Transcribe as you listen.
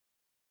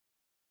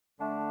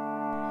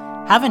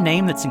Have a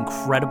name that's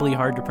incredibly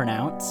hard to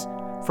pronounce?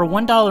 For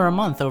 $1 a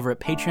month over at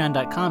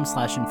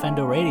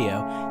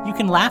patreon.com/InfendoRadio, you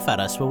can laugh at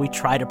us while we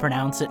try to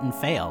pronounce it and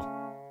fail.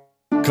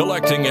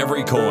 Collecting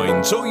every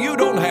coin so you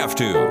don't have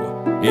to.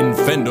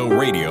 Infendo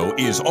Radio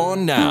is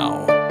on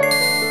now.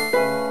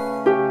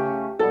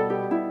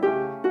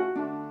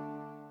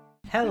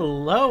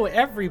 Hello,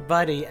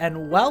 everybody,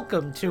 and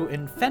welcome to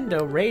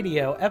Infendo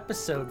Radio,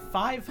 episode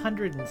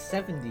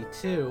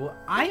 572.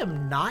 I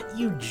am not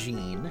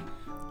Eugene.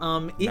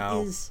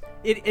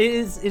 It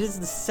is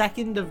the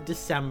 2nd of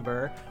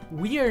December.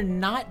 We are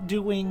not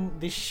doing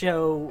the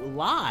show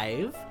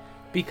live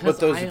because but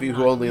those of you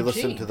who only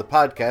listen to the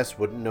podcast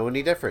wouldn't know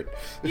any different.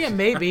 Yeah,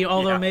 maybe.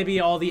 Although maybe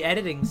all the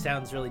editing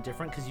sounds really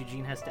different because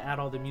Eugene has to add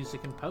all the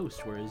music in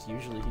post, whereas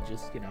usually he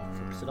just,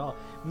 flips it all.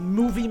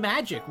 Movie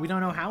magic. We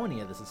don't know how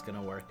any of this is going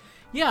to work.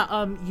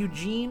 Yeah,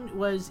 Eugene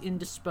was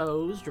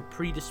indisposed, or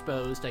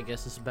predisposed, I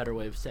guess is a better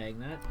way of saying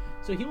that.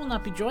 So he will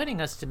not be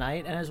joining us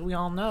tonight, and as we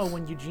all know,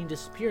 when Eugene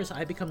disappears,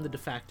 I become the de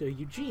facto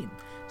Eugene.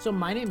 So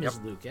my name is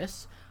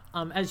Lucas.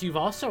 As you've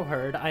also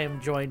heard, I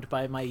am joined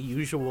by my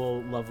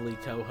usual lovely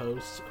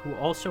co-hosts, who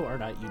also are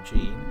not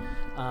Eugene,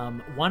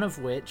 one of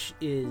which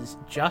is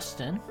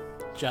Justin.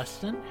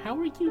 Justin, how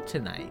are you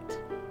tonight?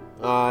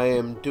 I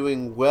am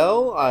doing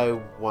well. I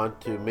want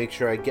to make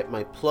sure I get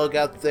my plug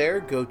out there.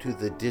 Go to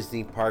the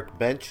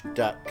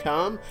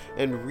DisneyParkBench.com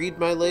and read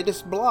my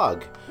latest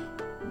blog.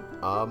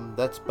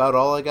 That's about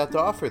all I got to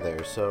offer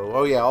there. So,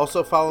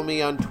 also follow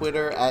me on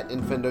Twitter at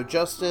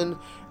InfendoJustin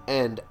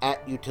and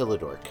at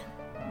Utilidork.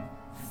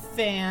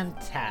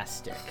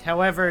 Fantastic.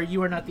 However,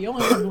 you are not the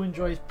only one who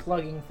enjoys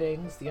plugging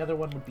things. The other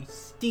one would be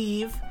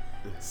Steve.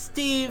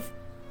 Steve,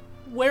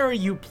 where are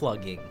you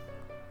plugging?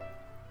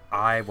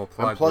 I will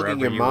plug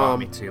wherever you want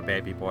me to,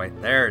 baby boy.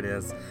 There it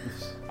is.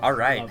 All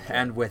right,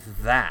 and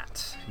with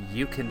that,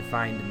 you can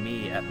find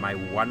me at my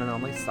one and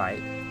only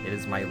site. It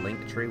is my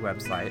Linktree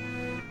website,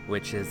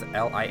 which is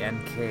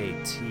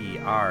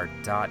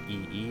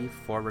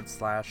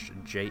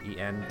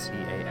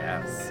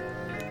linktr.ee/JENTAS.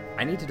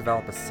 I need to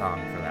develop a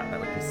song for that. That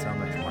would be so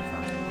much more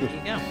fun. There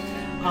you go.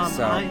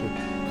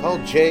 Call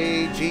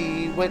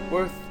J.G.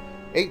 Wentworth,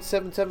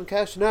 877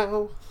 cash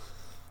now.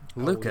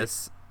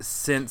 Lucas,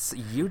 since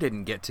you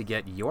didn't get to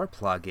get your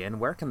plug in,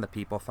 where can the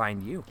people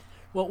find you?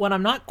 Well, when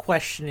I'm not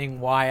questioning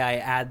why I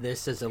add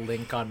this as a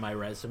link on my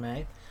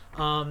resume,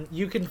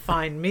 you can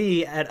find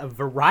me at a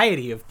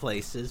variety of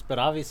places, but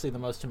obviously the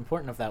most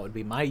important of that would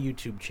be my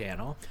YouTube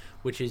channel,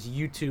 which is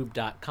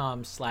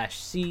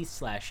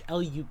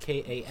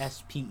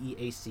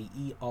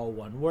youtube.com/C/LUKASPEACE, all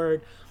one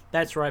word.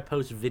 That's where I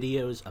post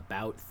videos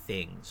about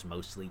things,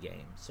 mostly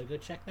games. So go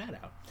check that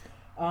out.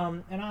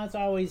 And as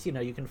always,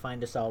 you can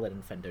find us all at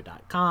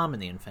Infendo.com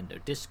and the Infendo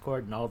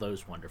Discord and all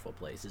those wonderful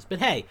places. But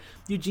hey,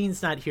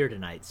 Eugene's not here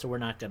tonight, so we're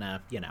not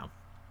gonna,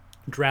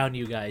 drown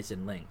you guys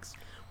in links.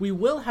 We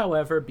will,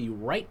 however, be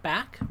right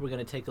back. We're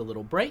going to take a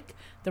little break.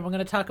 Then we're going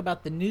to talk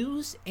about the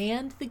news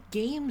and the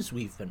games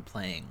we've been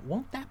playing.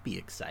 Won't that be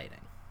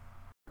exciting?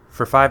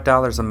 For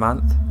 $5 a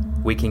month,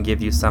 we can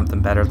give you something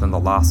better than the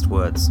Lost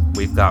Woods.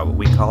 We've got what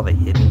we call the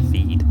Hidden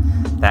Feed.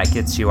 That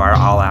gets you our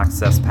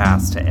all-access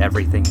pass to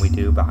everything we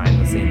do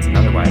behind the scenes and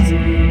otherwise.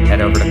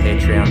 Head over to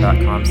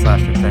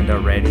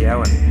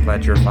patreon.com/InfendoRadio and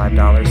pledge your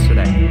 $5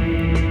 today.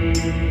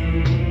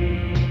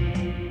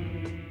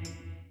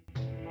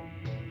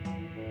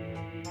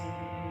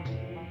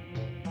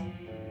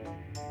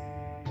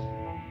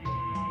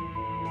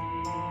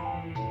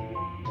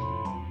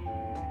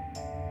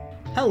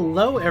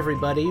 Hello,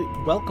 everybody.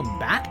 Welcome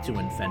back to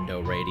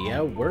Infendo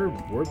Radio. We're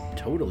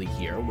totally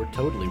here. We're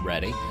totally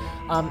ready.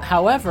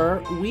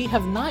 However, we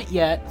have not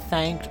yet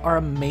thanked our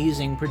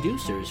amazing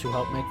producers who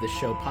help make this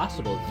show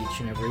possible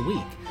each and every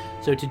week.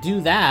 So to do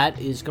that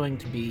is going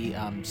to be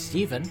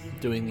Steven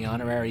doing the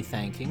honorary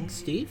thanking.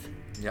 Steve?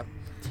 Yep.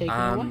 Take it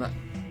away.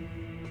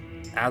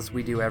 As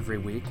we do every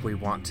week, we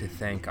want to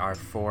thank our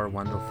 4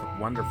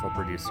 wonderful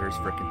producers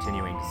for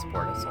continuing to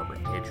support us over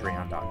at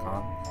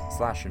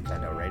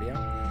patreon.com/InfendoRadio.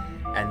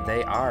 And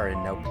they are,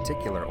 in no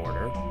particular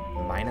order,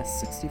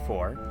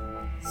 Minus64,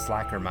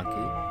 Slacker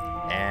Monkey,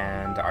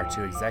 and our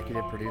 2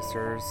 executive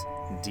producers,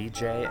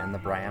 DJ and the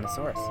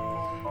Brianosaurus.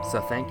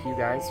 So thank you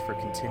guys for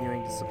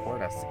continuing to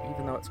support us,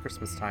 even though it's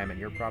Christmas time and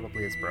you're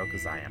probably as broke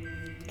as I am.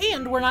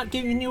 And we're not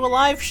giving you a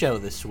live show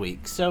this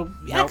week, so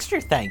extra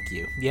thank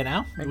you,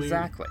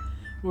 Exactly.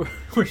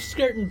 We're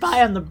skirting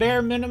by on the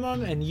bare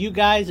minimum, and you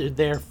guys are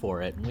there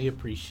for it, and we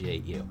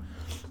appreciate you.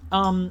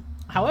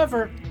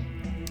 However,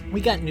 we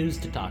got news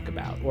to talk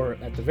about, or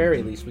at the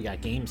very least, we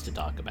got games to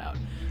talk about.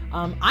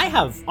 I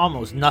have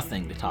almost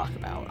nothing to talk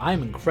about.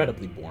 I'm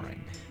incredibly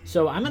boring.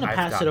 So I'm going to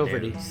pass it over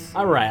to you.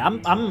 All right,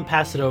 I'm going to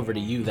pass it over to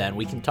you then.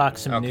 We can talk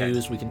some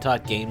news, we can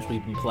talk games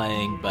we've been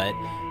playing, but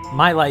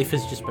my life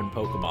has just been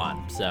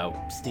Pokemon. So,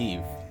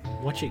 Steve,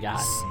 what you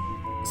got?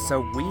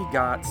 So we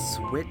got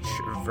Switch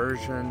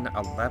version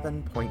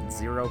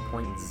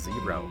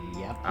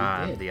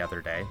 11.0.0 the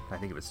other day. I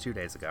think it was 2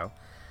 days ago.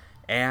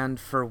 And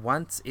for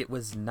once, it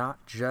was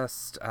not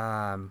just,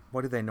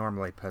 what do they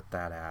normally put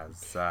that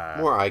as?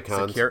 More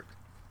icons.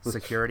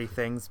 security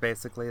things,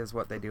 basically, is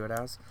what they do it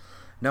as.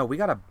 No, we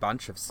got a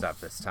bunch of stuff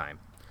this time.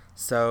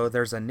 So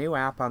there's a new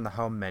app on the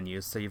home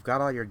menu. So you've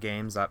got all your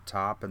games up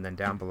top, and then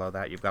down below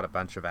that you've got a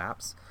bunch of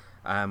apps.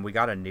 We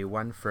got a new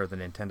one for the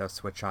Nintendo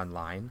Switch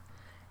Online,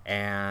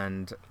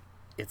 and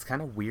it's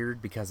kind of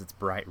weird because it's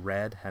bright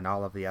red, and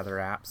all of the other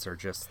apps are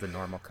just the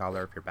normal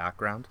color of your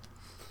background.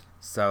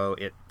 So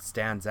it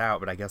stands out,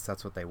 but I guess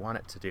that's what they want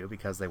it to do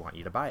because they want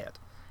you to buy it.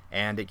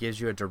 And it gives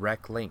you a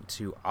direct link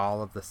to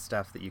all of the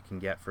stuff that you can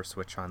get for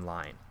Switch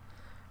Online.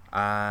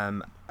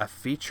 A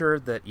feature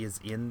that is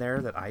in there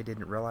that I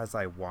didn't realize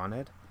I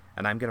wanted,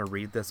 and I'm going to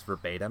read this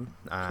verbatim,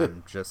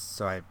 just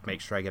so I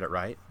make sure I get it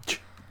right.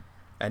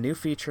 A new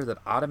feature that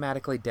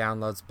automatically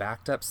downloads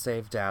backed up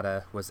save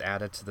data was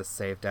added to the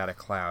Save Data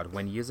Cloud.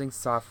 When using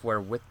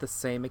software with the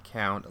same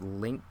account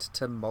linked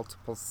to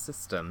multiple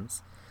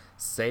systems,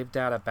 save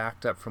data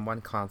backed up from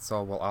one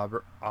console will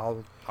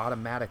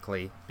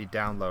automatically be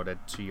downloaded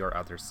to your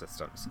other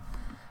systems.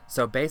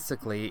 So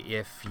basically,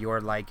 if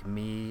you're like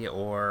me,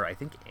 or I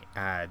think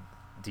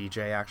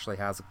DJ actually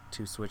has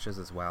 2 Switches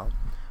as well,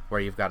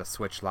 where you've got a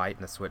Switch Lite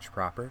and a Switch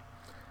proper,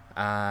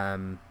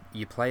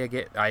 you play a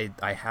game.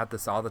 I had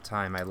this all the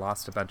time. I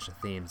lost a bunch of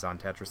themes on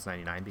Tetris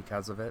 99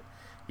 because of it.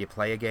 You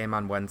play a game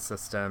on one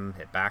system,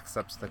 it backs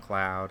up to the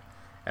cloud,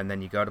 and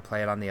then you go to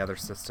play it on the other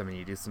system and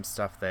you do some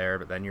stuff there,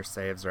 but then your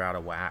saves are out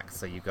of whack,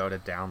 so you go to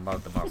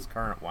download the most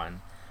current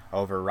one,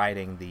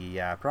 overwriting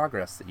the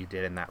progress that you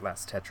did in that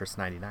last Tetris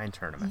 99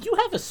 tournament. You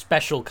have a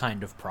special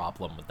kind of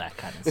problem with that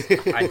kind of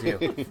stuff. I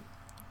do.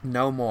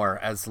 No more.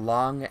 As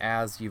long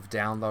as you've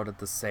downloaded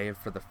the save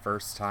for the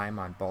first time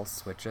on both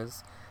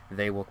Switches,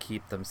 they will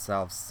keep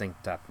themselves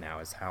synced up now,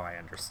 is how I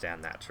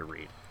understand that to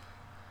read.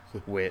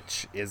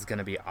 Which is going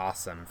to be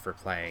awesome for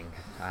playing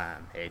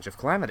Age of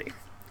Calamity.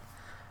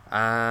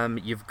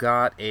 You've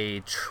got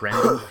a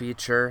trending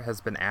feature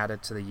has been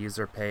added to the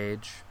user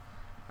page.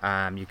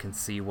 You can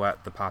see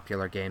what the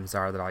popular games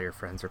are that all your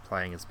friends are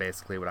playing, is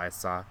basically what I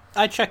saw.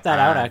 I checked that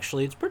out,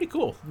 actually. It's pretty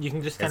cool. You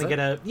can just kind of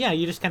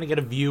get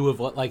a view of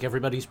what like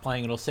everybody's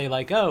playing. It'll say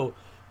like, oh,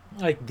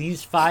 like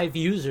these 5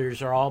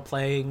 users are all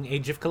playing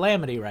Age of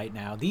Calamity right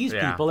now. These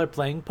people are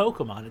playing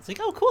Pokemon. It's like,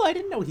 oh, cool. I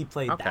didn't know he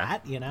played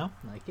that, you know?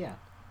 Like, yeah.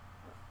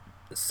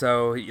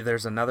 So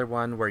there's another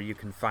one where you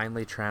can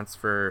finally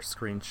transfer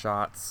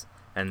screenshots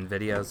and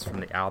videos from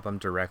the album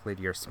directly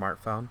to your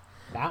smartphone.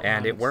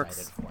 And it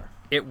works.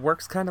 It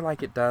works kind of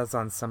like it does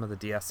on some of the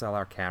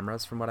DSLR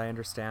cameras, from what I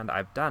understand.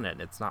 I've done it.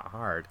 It's not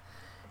hard.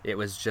 It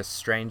was just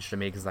strange to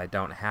me because I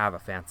don't have a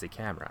fancy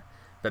camera.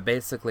 But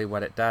basically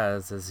what it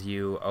does is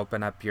you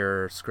open up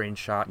your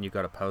screenshot and you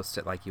go to post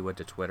it like you would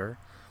to Twitter.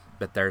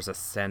 But there's a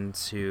send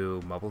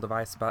to mobile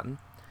device button.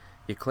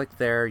 You click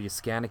there, you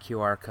scan a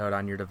QR code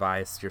on your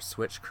device, your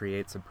Switch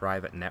creates a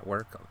private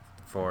network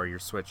for your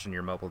Switch and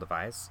your mobile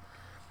device.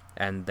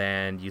 And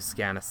then you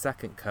scan a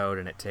second code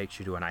and it takes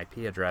you to an IP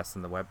address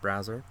in the web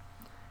browser.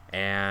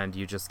 And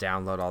you just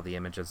download all the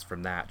images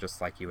from that, just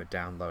like you would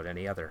download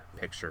any other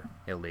picture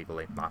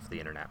illegally off the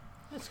internet.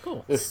 That's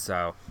cool.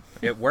 So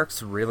it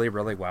works really,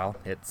 really well.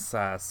 It's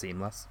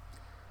seamless.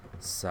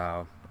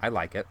 So I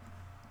like it.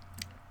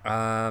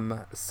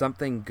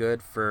 Something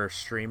good for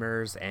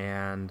streamers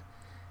and,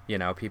 you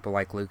know, people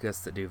like Lucas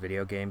that do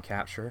video game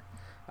capture.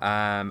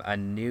 A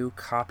new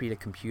copy to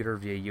computer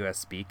via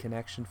USB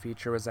connection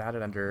feature was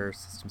added under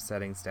System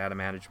Settings, Data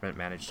Management,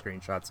 Manage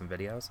Screenshots and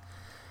Videos.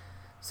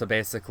 So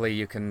basically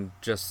you can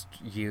just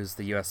use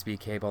the USB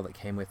cable that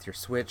came with your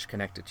Switch,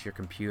 connect it to your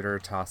computer,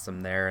 toss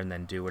them there, and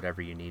then do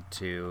whatever you need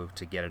to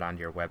get it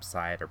onto your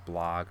website or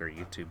blog or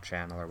YouTube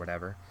channel or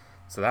whatever.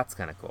 So that's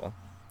kind of cool.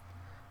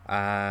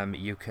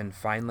 You can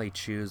finally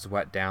choose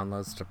what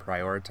downloads to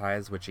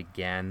prioritize, which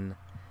again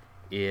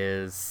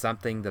is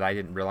something that I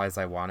didn't realize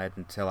I wanted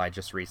until I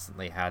just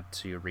recently had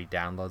to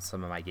re-download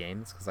some of my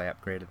games because I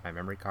upgraded my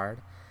memory card.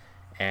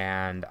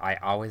 And I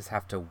always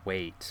have to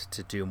wait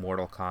to do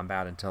Mortal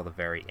Kombat until the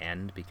very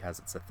end because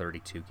it's a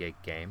 32 gig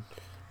game.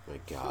 My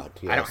God,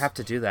 yes. I don't have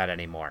to do that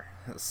anymore.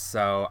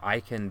 So I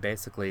can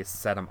basically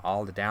set them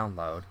all to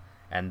download,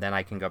 and then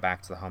I can go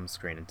back to the home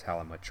screen and tell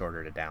them which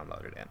order to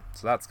download it in.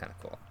 So that's kind of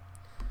cool.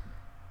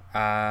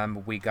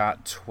 We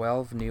got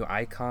 12 new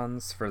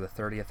icons for the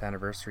 30th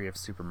anniversary of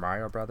Super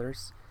Mario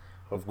Brothers,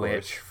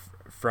 which,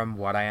 from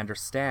what I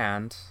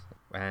understand,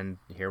 and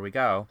here we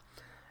go,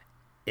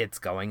 it's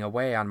going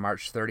away on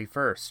March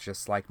 31st,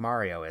 just like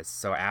Mario is.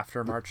 So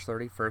after March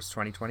 31st,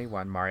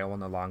 2021, Mario will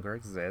no longer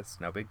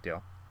exist. No big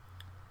deal.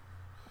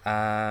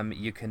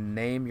 You can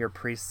name your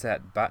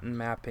preset button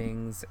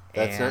mappings.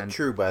 That's not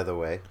true, by the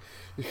way.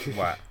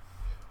 What?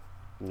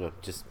 No,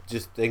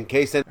 just in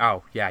case.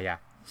 Oh, yeah.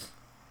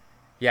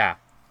 Yeah,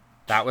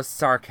 that was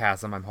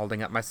sarcasm. I'm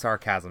holding up my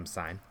sarcasm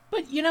sign.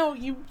 But, you know,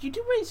 you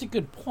do raise a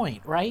good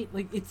point, right?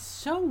 Like, it's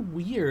so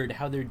weird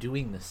how they're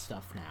doing this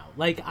stuff now.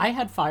 Like, I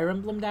had Fire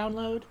Emblem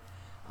download,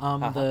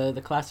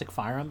 the classic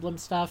Fire Emblem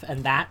stuff,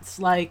 and that's,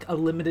 like, a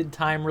limited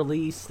time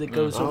release that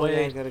goes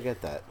away. Yeah, I gotta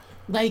get that.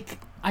 Like,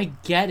 I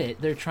get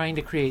it. They're trying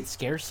to create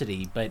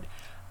scarcity, but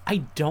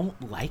I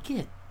don't like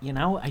it. You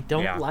know, I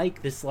don't Yeah.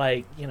 like this,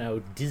 like, you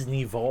know,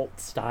 Disney Vault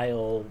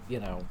style, you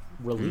know,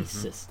 release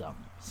system.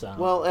 So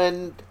Well,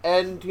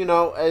 and you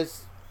know,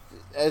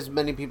 as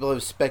many people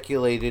have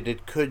speculated,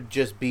 it could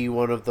just be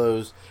one of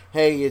those,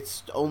 hey,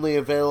 it's only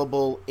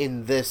available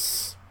in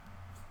this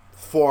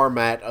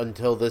format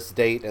until this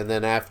date, and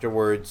then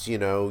afterwards, you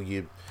know,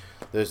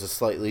 there's a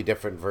slightly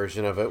different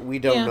version of it. We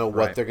don't Yeah. know what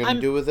Right. they're going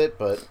to do with it,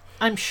 but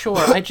I'm sure.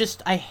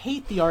 I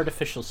hate the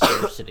artificial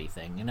scarcity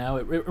thing. You know,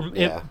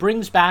 Yeah. it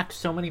brings back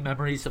so many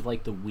memories of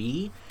like the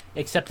Wii,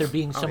 except they're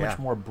being so yeah. much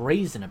more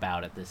brazen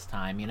about it this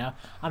time. You know,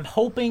 I'm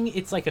hoping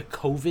it's like a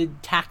COVID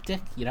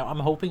tactic. You know, I'm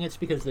hoping it's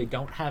because they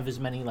don't have as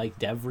many like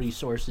dev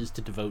resources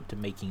to devote to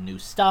making new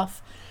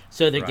stuff,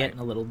 so they're Right. getting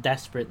a little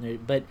desperate.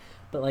 But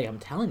like I'm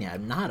telling you,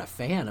 I'm not a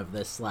fan of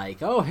this.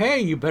 Like, oh hey,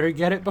 you better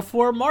get it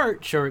before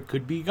March, or it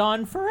could be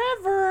gone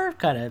forever,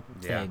 kind of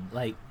Yeah. thing.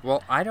 Like.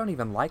 Well, I don't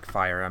even like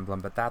Fire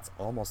Emblem, but that's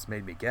almost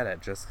made me get it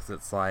just because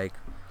it's like,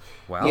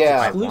 well, yeah,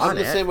 I I'm want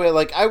the it. same way.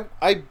 Like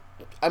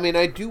I mean,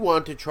 I do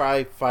want to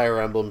try Fire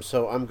Emblem,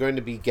 so I'm going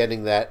to be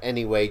getting that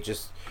anyway,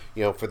 just,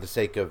 you know, for the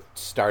sake of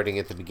starting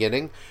at the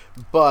beginning.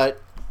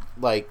 But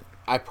like,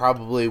 I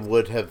probably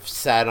would have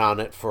sat on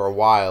it for a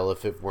while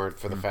if it weren't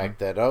for the fact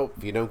that, oh,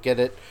 if you don't get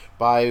it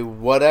by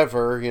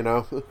whatever, you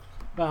know.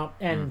 Well,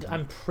 and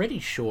I'm pretty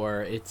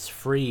sure it's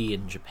free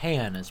in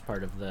Japan as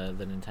part of the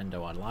Nintendo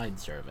Online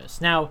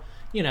service. Now,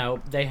 you know,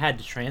 they had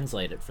to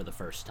translate it for the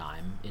first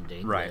time into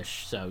English, Right.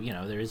 so, you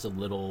know, there is a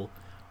little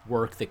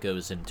work that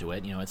goes into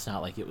it. You know, it's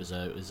not like it was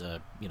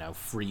a you know,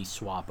 free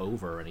swap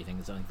over or anything.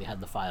 It's not like they had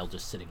the file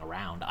just sitting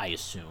around, I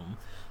assume.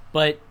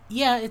 But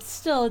yeah,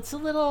 it's a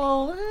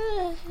little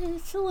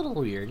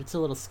weird. It's a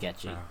little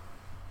sketchy.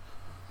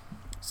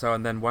 So,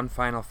 and then one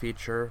final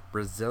feature,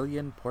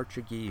 Brazilian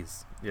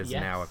Portuguese is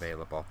Yes. now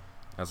available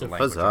as So a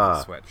language on the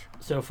Huzzah. Switch.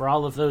 So for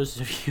all of those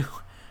of you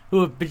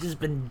who have just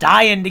been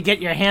dying to get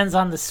your hands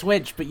on the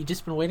Switch, but you've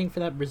just been waiting for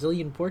that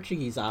Brazilian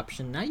Portuguese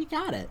option, now you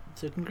got it.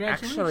 So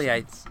congratulations. Actually,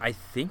 I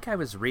think I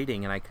was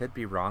reading, and I could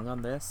be wrong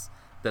on this,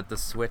 that the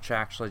Switch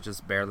actually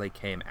just barely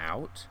came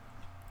out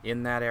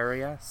in that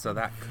area, so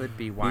that could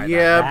be why.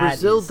 Yeah, That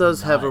Brazil is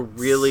does have a nuts.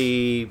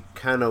 really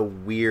kind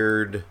of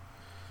weird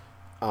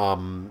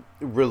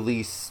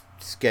release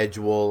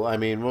schedule. I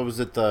mean, what was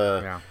it?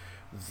 Yeah.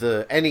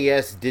 The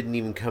NES didn't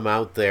even come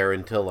out there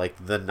until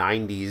like the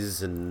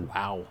 90s, and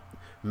Wow.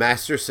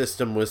 Master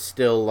System was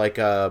still like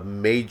a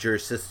major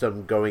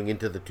system going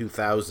into the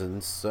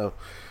 2000s. So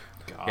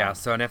Yeah.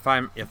 So, and if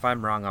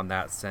I'm wrong on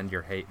that, send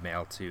your hate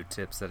mail to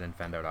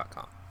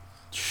tips@infendo.com.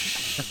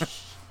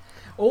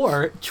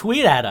 Or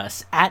tweet at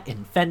us at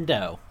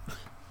Infendo.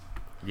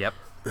 Yep,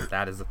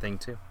 that is a thing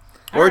too.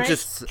 or Alright.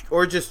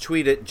 just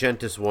tweet at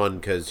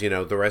Gentis1, because you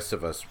know the rest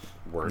of us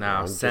weren't. No,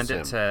 wrong, send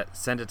just it him.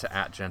 to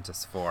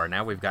 @Gentis4.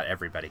 Now we've got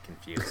everybody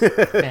confused.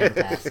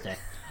 Fantastic.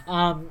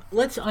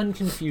 Let's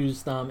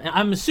unconfuse them.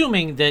 I'm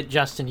assuming that,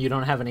 Justin, you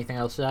don't have anything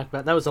else to talk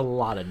about. That was a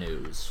lot of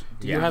news.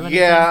 Do you Yeah. have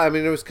anything? Yeah, I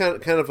mean it was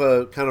kind of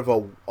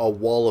a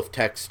wall of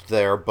text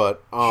there,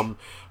 but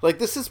like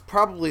this is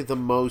probably the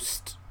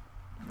most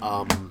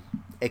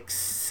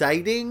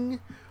exciting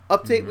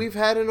update we've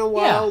had in a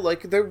while. Yeah.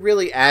 Like they're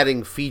really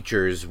adding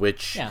features,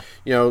 which Yeah.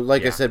 you know,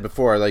 like I Yeah. said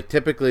before, like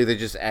typically they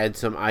just add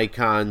some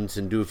icons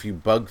and do a few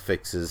bug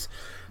fixes.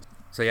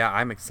 So yeah,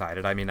 I'm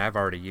excited. I mean, I've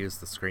already used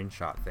the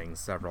screenshot thing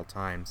several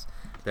times.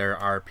 There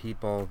are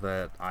people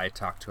that I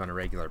talk to on a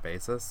regular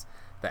basis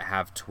that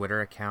have Twitter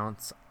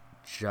accounts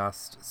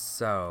just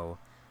so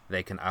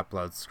they can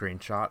upload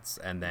screenshots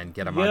and then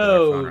get them onto their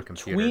phone or Yo,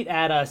 computer. tweet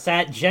at us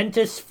at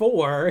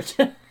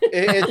Gentis4.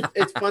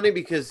 It's funny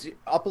because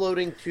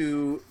uploading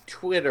to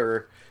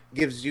Twitter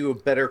gives you a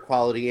better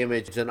quality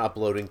image than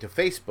uploading to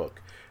Facebook,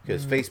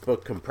 because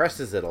Facebook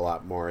compresses it a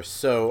lot more.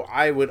 So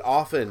I would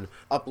often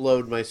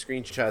upload my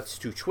screenshots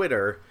to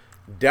Twitter,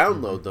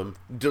 download them,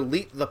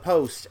 delete the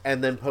post,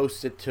 and then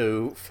post it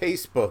to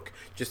Facebook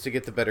just to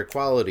get the better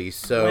quality.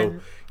 So,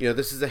 you know,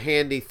 this is a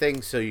handy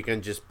thing, so you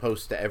can just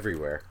post to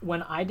everywhere.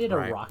 When I did a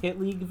Right. Rocket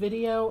League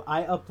video,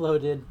 I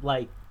uploaded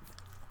like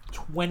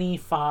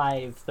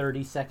 25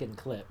 30-second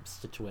clips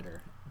to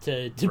Twitter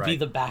to be Right.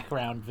 the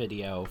background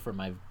video for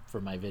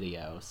my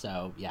video.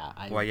 So yeah,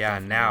 Well, yeah,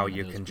 definitely now one of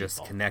you those can just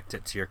people. connect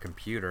it to your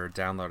computer,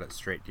 download it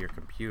straight to your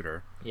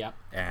computer, Yep.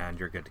 and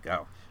you're good to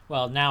go.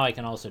 Well, now I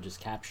can also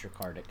just capture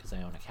card it because I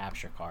own a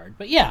capture card.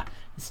 But yeah,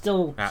 it's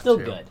still That still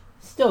too. good.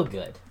 Still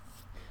good.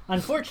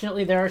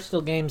 Unfortunately, there are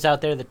still games out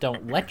there that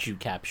don't let you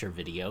capture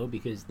video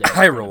because they're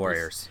Hyrule incredibly-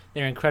 Warriors.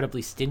 They're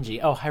incredibly stingy.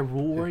 Oh, Hyrule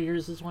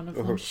Warriors is one of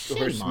them. Or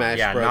Shame Smash on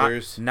Yeah,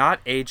 Brothers. not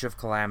Age of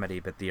Calamity,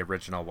 but the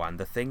original one.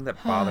 The thing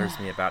that bothers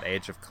me about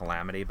Age of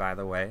Calamity, by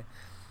the way,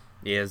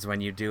 is when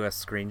you do a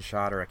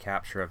screenshot or a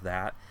capture of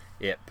that,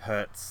 it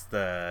puts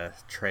the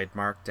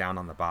trademark down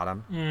on the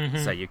bottom,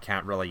 so you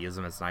can't really use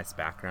them as nice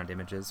background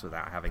images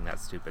without having that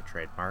stupid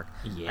trademark.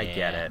 I get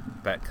Yeah. it,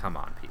 but come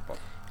on, people.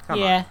 Come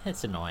Yeah,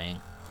 it's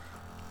annoying.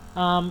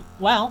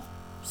 Well,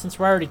 since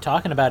we're already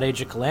talking about Age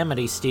of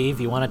Calamity,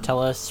 Steve, you want to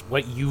tell us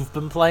what you've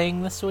been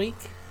playing this week?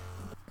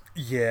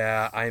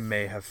 Yeah, I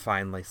may have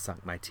finally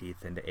sunk my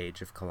teeth into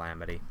Age of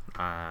Calamity.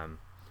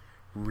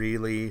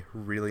 Really,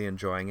 really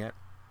enjoying it.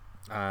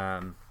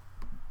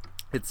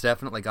 It's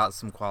definitely got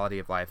some quality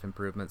of life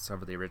improvements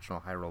over the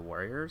original Hyrule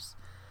Warriors.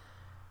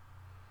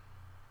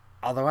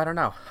 Although I don't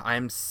know,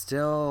 I'm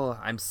still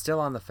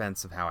on the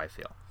fence of how I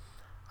feel.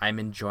 I'm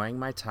enjoying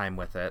my time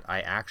with it.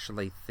 I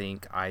actually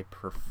think I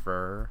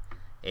prefer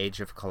Age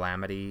of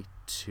Calamity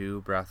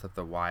to Breath of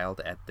the Wild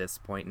at this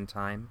point in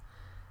time,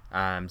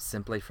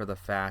 simply for the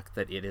fact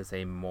that it is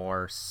a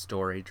more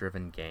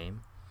story-driven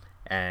game,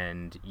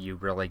 and you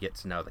really get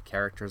to know the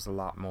characters a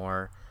lot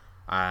more.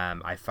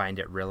 I find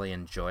it really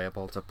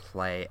enjoyable to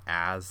play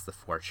as the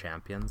 4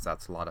 champions.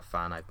 That's a lot of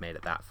fun. I've made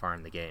it that far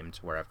in the game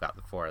to where I've got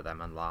the 4 of them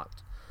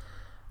unlocked.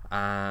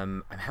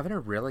 I'm having a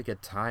really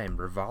good time.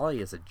 Revali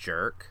is a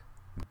jerk,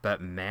 but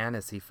man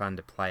is he fun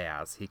to play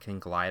as. He can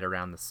glide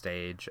around the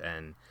stage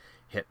and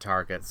hit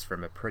targets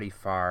from a pretty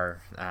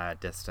far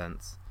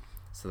distance.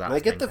 So that's I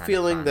get the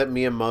feeling that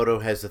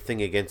Miyamoto has a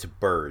thing against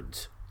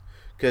birds.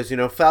 Because,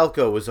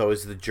 Falco was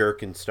always the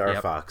jerk in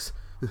Star Fox.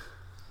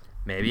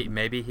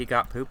 Maybe he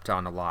got pooped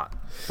on a lot.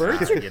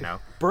 Birds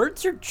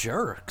birds are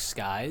jerks,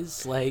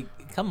 guys.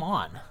 Like, come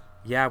on.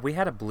 Yeah, we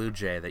had a blue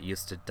jay that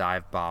used to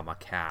dive bomb a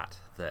cat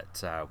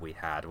that we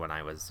had when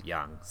I was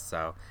young.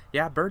 So,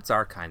 yeah, birds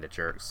are kind of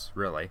jerks,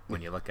 really,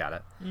 when you look at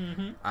it.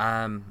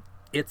 Mm-hmm.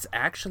 It's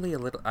actually a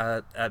little...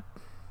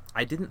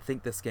 I didn't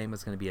think this game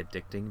was going to be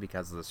addicting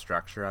because of the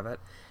structure of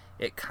it.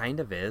 It kind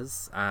of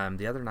is.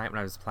 The other night when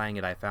I was playing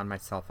it, I found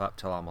myself up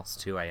till almost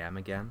 2 a.m.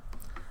 again.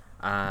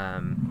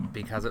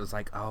 Because it was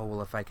like, oh,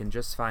 well, if I can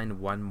just find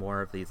one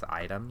more of these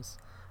items,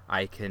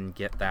 I can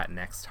get that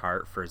next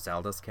heart for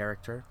Zelda's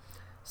character.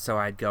 So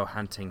I'd go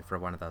hunting for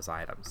one of those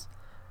items.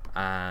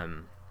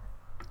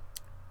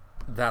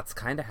 That's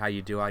kind of how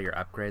you do all your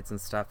upgrades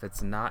and stuff.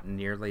 It's not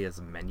nearly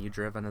as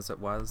menu-driven as it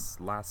was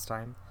last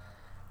time,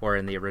 or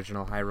in the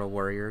original Hyrule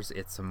Warriors.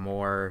 It's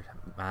more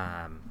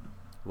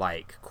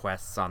like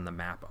quests on the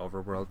map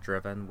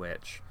overworld-driven,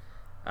 which,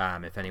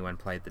 if anyone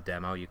played the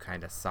demo, you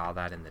kind of saw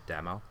that in the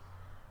demo.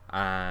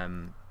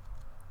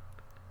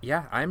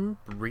 Yeah, I'm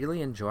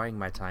really enjoying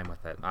my time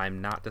with it.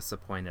 I'm not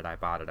disappointed I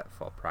bought it at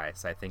full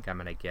price. I think I'm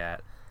going to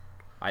get,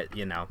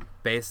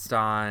 based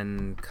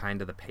on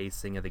kind of the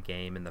pacing of the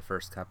game in the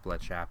first couple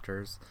of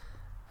chapters,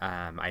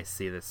 I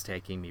see this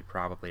taking me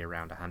probably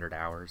around 100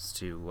 hours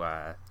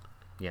to,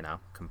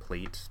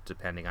 complete,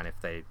 depending on if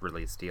they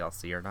release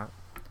DLC or not.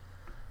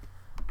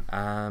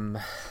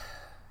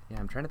 Yeah,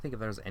 I'm trying to think if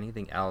there was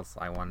anything else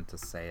I wanted to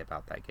say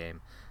about that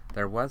game.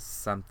 There was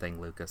something,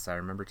 Lucas. I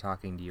remember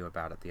talking to you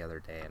about it the other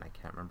day, and I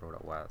can't remember what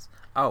it was.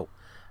 Oh,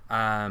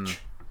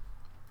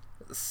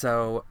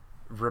 so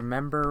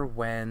remember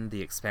when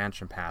the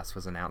expansion pass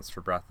was announced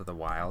for Breath of the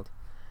Wild,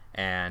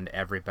 and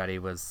everybody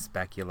was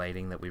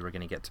speculating that we were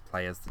going to get to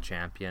play as the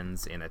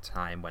champions in a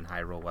time when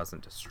Hyrule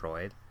wasn't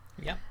destroyed?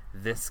 Yeah.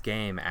 This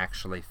game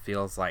actually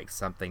feels like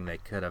something they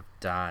could have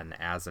done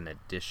as an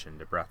addition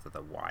to Breath of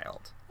the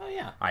Wild. Oh,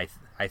 yeah. I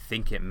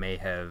think it may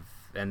have,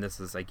 and this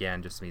is,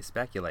 again, just me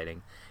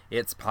speculating,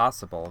 it's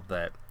possible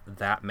that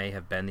that may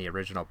have been the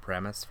original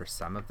premise for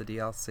some of the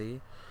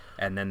DLC,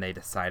 and then they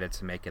decided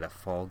to make it a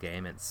full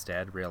game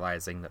instead,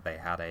 realizing that they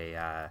had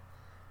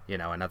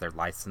another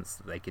license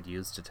that they could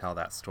use to tell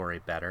that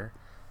story better.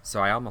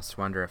 So I almost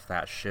wonder if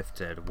that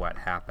shifted what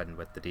happened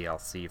with the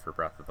DLC for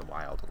Breath of the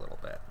Wild a little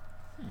bit.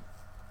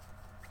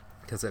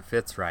 Because it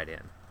fits right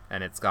in,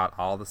 and it's got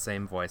all the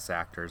same voice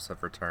actors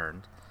have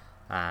returned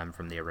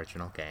from the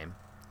original game.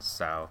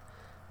 So,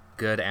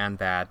 good and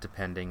bad,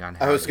 depending on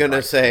how. I was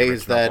gonna say,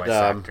 is that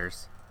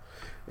actors.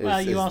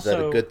 Well, you is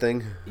that a good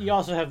thing? You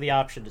also have the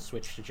option to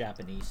switch to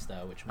Japanese,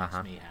 though, which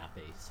makes me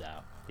happy. So.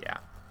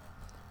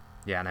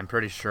 Yeah, and I'm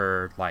pretty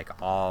sure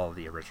all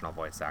the original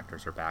voice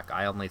actors are back.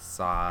 I only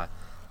saw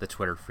the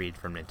Twitter feed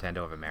from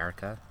Nintendo of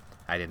America.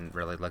 I didn't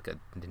really look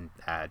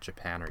at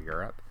Japan or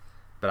Europe.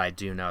 But I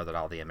do know that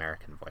all the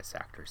American voice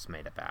actors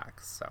made it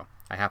back, so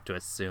I have to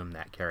assume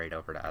that carried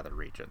over to other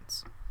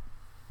regions.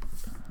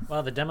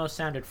 Well, the demo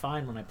sounded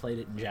fine when I played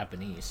it in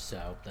Japanese,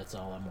 so that's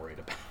all I'm worried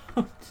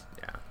about.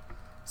 Yeah.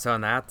 So,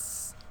 and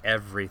that's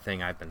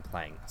everything I've been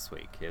playing this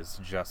week, is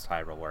just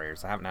Hyrule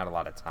Warriors. I haven't had a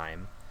lot of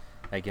time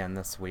again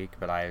this week,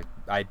 but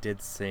I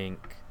did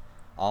sink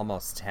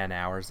almost 10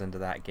 hours into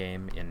that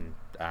game in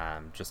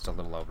just a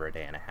little over a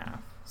day and a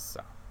half,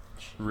 so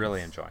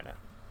really enjoying it.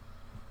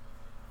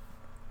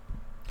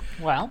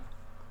 Well,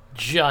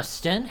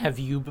 Justin, have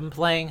you been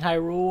playing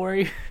Hyrule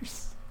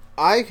Warriors?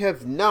 I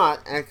have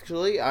not,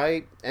 actually.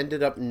 I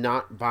ended up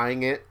not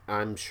buying it.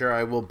 I'm sure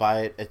I will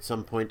buy it at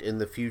some point in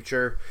the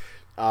future.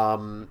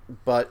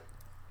 But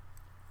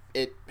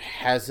it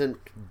hasn't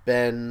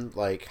been,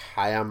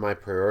 high on my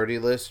priority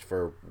list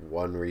for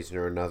one reason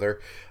or another.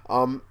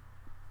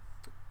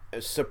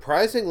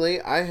 Surprisingly,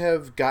 I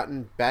have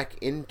gotten back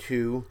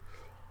into...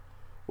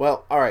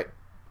 Well, alright.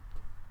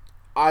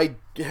 I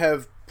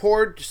have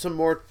poured some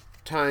more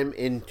time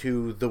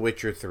into The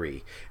Witcher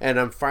 3, and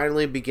I'm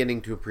finally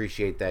beginning to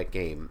appreciate that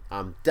game.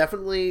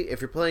 Definitely,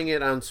 if you're playing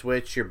it on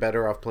Switch, you're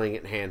better off playing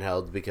it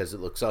handheld because it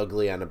looks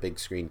ugly on a big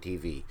screen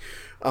TV.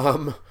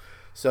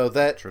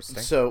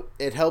 So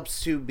it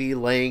helps to be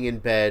laying in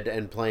bed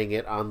and playing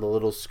it on the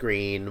little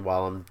screen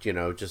while I'm,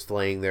 just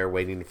laying there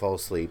waiting to fall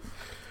asleep.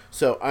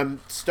 So I'm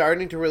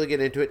starting to really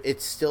get into it.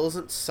 It still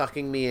isn't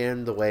sucking me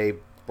in the way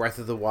Breath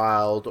of the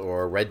Wild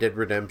or Red Dead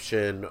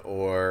Redemption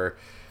or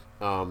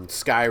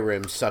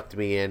Skyrim sucked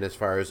me in as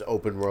far as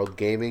open world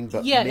gaming.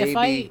 But yeah,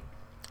 maybe...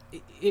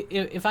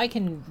 if I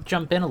can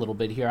jump in a little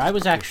bit here, I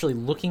was actually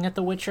looking at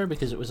The Witcher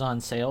because it was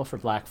on sale for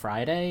Black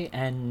Friday,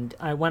 and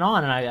I went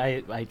on and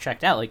I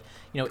checked out,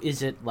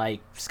 is it like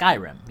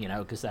Skyrim,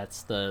 because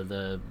that's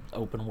the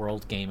open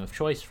world game of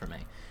choice for me.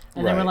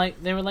 And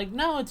Right. they were like,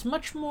 no, it's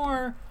much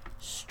more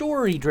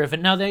story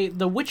driven. Now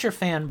the Witcher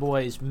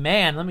fanboys,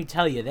 man, let me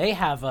tell you, they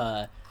have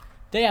a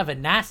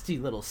nasty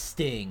little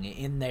sting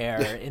in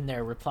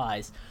their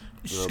replies.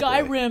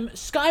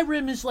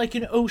 Skyrim is like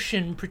an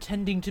ocean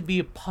pretending to be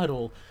a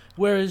puddle,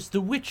 whereas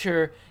The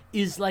Witcher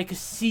is like a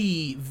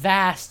sea,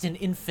 vast and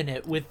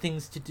infinite with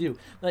things to do.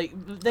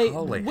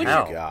 Holy Witcher,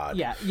 hell. God.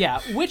 Yeah.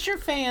 Witcher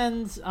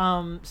fans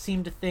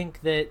seem to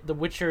think that The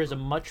Witcher is a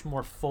much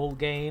more full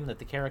game, that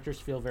the characters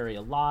feel very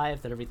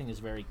alive, that everything is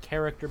very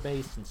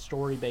character-based and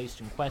story-based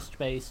and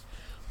quest-based.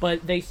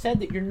 But they said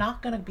that you're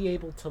not going to be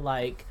able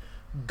to,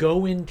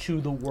 go into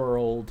the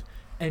world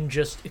and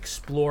just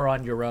explore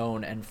on your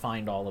own and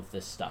find all of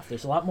this stuff.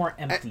 There's a lot more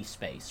empty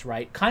space,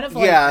 right? Kind of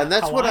like and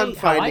that's what I'm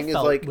how I finding is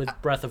felt like with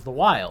Breath of the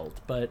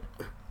Wild, but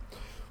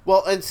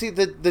Well, and see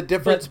the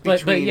difference but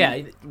between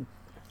yeah,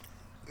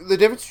 the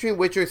difference between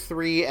Witcher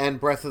 3 and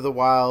Breath of the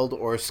Wild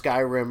or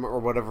Skyrim or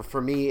whatever for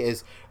me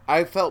is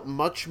I felt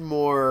much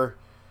more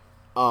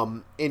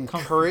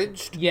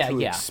encouraged to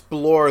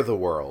explore the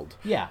world.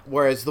 Yeah.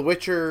 Whereas The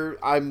Witcher,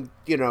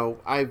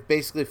 I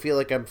basically feel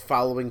like I'm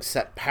following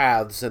set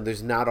paths and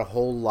there's not a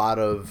whole lot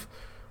of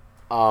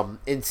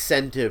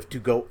incentive to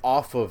go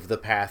off of the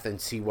path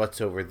and see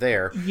what's over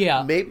there.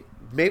 Yeah.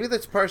 Maybe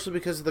that's partially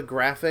because of the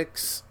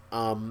graphics.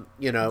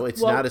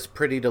 It's not as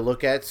pretty to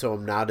look at, so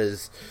I'm not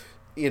as,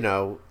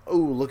 oh,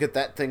 look at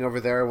that thing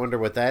over there. I wonder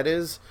what that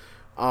is.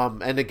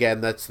 And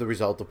again, that's the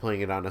result of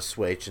playing it on a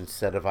Switch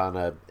instead of on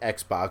a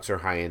Xbox or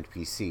high-end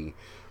PC.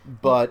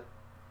 But,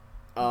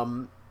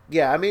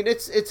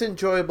 it's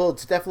enjoyable.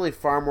 It's definitely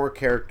far more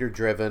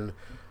character-driven.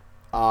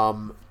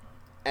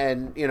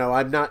 And,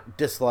 I'm not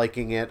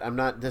disliking it. I'm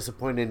not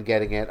disappointed in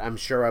getting it. I'm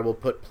sure I will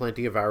put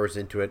plenty of hours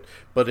into it,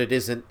 but it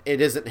isn't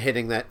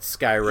hitting that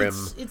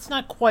Skyrim. It's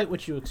not quite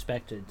what you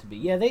expected it to be.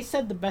 Yeah, they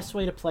said the best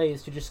way to play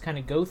is to just kind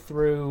of go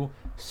through,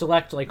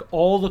 select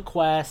all the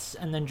quests,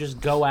 and then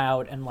just go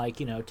out and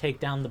take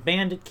down the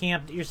bandit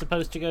camp that you're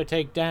supposed to go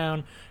take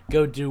down,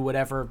 go do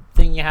whatever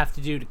thing you have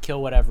to do to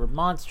kill whatever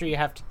monster you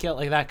have to kill,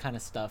 that kind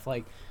of stuff.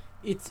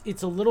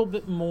 It's a little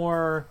bit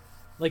more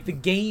the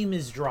game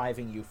is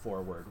driving you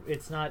forward.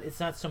 It's not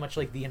so much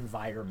the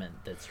environment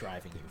that's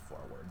driving you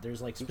forward.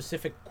 There's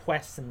specific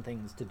quests and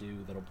things to do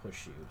that'll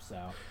push you. So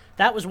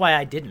that was why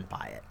I didn't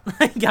buy it.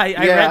 I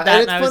read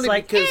that and I was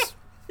like, because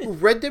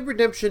Red Dead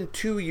Redemption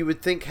 2 you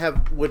would think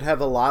would have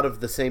a lot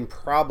of the same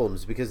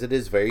problems because it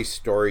is very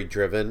story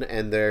driven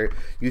and there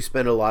you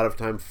spend a lot of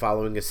time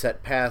following a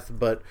set path,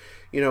 but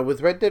with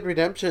Red Dead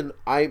Redemption,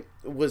 I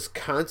was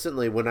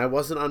constantly, when I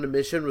wasn't on a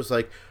mission, was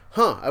like,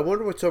 I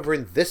wonder what's over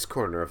in this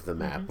corner of the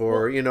map. Mm-hmm.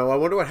 Or, I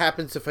wonder what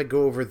happens if I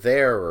go over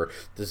there. Or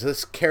does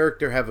this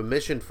character have a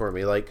mission for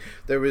me?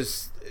 There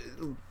was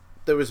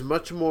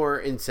much more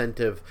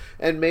incentive.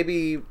 And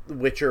maybe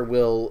Witcher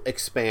will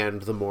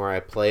expand the more I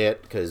play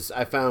it. Because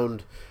I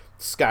found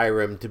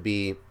Skyrim to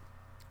be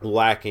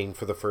lacking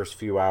for the first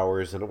few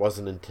hours. And it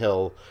wasn't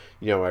until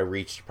I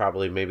reached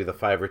probably maybe the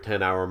 5 or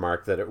 10 hour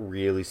mark that it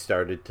really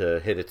started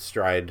to hit its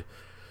stride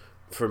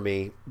for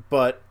me.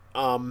 But,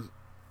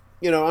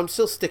 I'm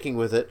still sticking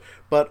with it.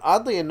 But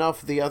oddly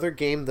enough, the other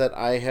game that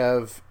I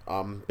have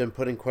been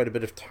putting quite a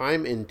bit of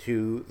time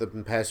into the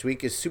past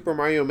week is Super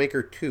Mario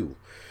Maker 2.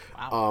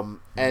 Wow.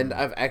 And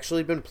I've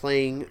actually been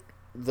playing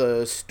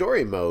the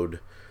story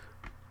mode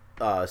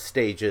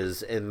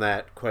stages in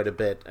that quite a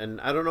bit. And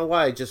I don't know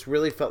why, I just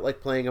really felt like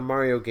playing a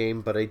Mario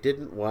game, but I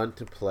didn't want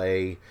to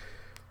play...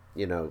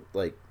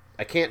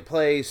 I can't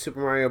play Super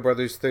Mario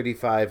Brothers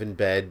 35 in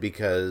bed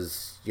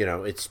because,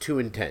 it's too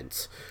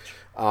intense.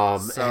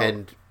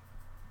 And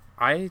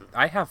I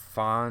have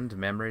fond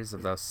memories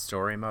of those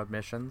story mode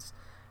missions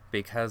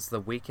because the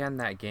weekend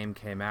that game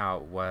came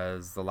out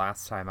was the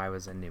last time I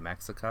was in New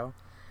Mexico.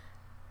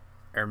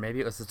 Or maybe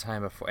it was the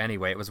time before.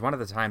 Anyway, it was one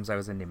of the times I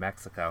was in New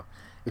Mexico.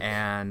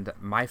 And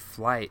my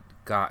flight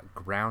got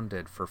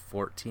grounded for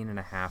 14 and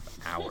a half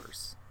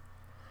hours.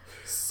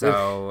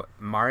 So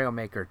Mario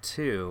Maker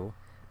 2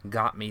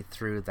 got me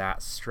through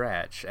that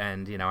stretch.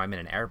 And, I'm in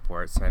an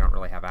airport, so I don't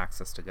really have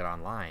access to get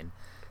online.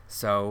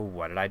 So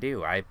what did I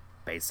do? I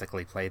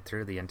basically played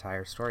through the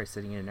entire story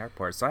sitting in an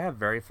airport. So I have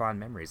very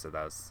fond memories of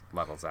those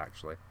levels,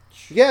 actually.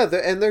 Yeah,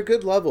 they're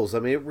good levels. I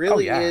mean, it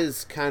really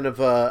is kind of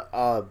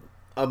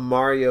a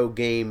Mario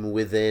game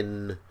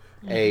within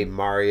within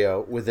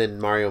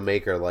Mario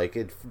Maker. Like,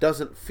 it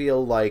doesn't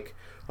feel like,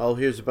 oh,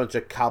 here's a bunch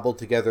of cobbled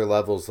together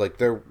levels. Like,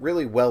 they're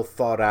really well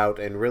thought out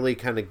and really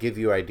kind of give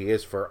you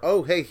ideas for,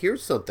 oh, hey,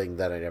 here's something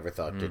that I never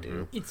thought to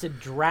do. It's a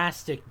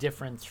drastic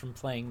difference from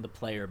playing the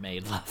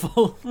player-made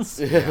levels,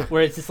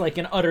 where it's just like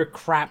an utter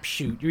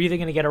crapshoot. You're either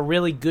going to get a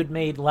really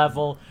good-made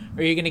level,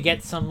 or you're going to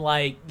get some,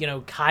 like, you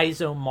know,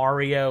 Kaizo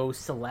Mario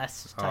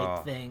Celeste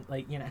type thing.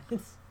 Like, you know,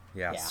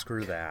 Yeah,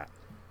 screw that.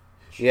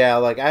 Yeah,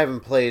 like, I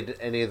haven't played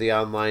any of the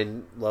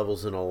online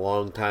levels in a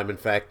long time. In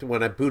fact,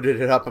 when I booted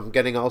it up, I'm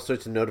getting all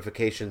sorts of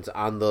notifications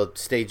on the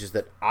stages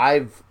that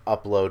I've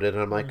uploaded, and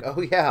I'm like,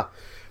 oh yeah,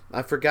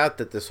 I forgot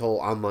that this whole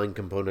online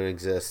component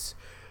exists.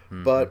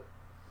 But,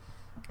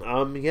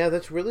 yeah,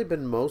 that's really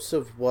been most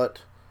of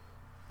what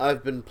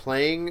I've been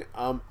playing.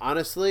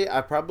 Honestly,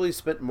 I probably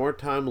spent more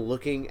time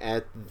looking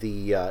at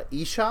the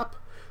eShop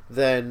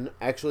than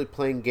actually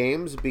playing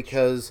games,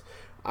 because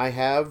I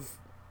have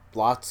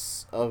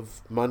lots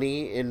of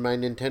money in my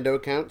Nintendo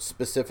account,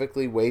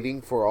 specifically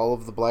waiting for all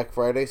of the Black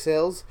Friday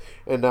sales,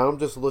 and now I'm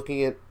just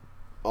looking at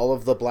all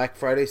of the Black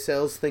Friday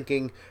sales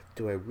thinking,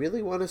 do I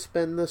really want to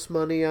spend this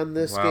money on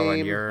this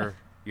game? And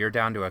you're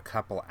down to a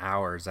couple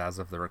hours as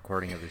of the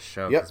recording of the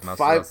show. Yep, Most of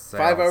five those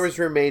sales... hours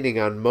remaining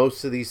on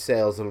most of these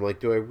sales, and I'm like,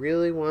 do I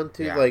really want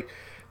to? Yeah.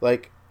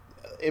 Like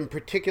in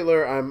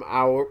particular, I'm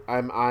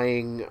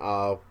eyeing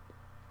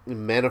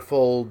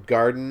Manifold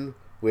Garden,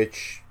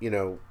 which, you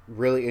know,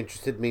 really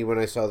interested me when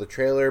I saw the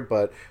trailer,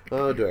 but,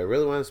 oh, do I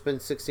really want to spend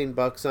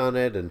 $16 on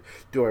it? And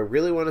do I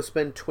really want to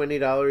spend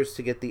 $20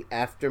 to get the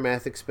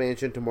Aftermath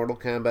expansion to Mortal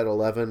Kombat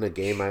 11, a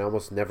game I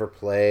almost never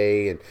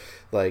play? And,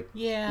 like...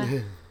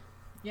 Yeah.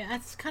 Yeah,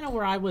 that's kind of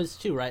where I was,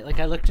 too, right? Like,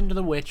 I looked into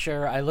The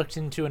Witcher, I looked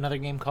into another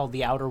game called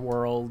The Outer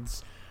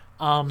Worlds.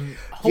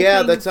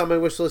 Yeah, that's on my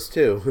wish list,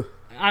 too.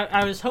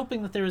 I was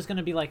hoping that there was going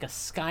to be like a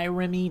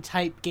Skyrim-y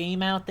type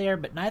game out there,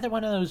 but neither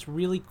one of those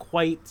really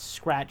quite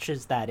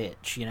scratches that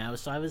itch, you know?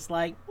 So I was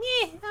like,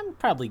 I'm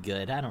probably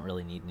good. I don't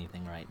really need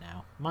anything right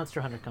now. Monster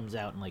Hunter comes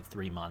out in like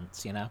 3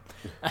 months, you know?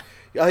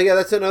 Oh, yeah,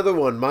 that's another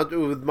one.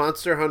 With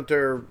Monster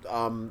Hunter,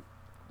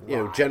 you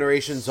know,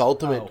 Generations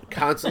Ultimate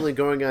constantly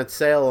going on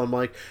sale. I'm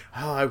like,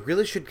 oh, I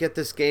really should get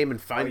this game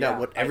and find out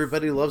what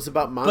everybody loves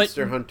about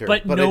Monster Hunter.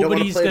 But I don't want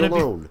to play it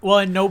alone.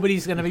 And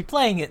nobody's going to be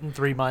playing it in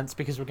 3 months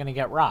because we're going to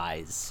get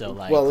Rise. So,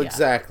 like,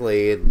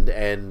 exactly.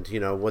 And,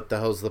 you know, what the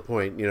hell's the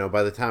point? You know,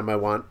 by the time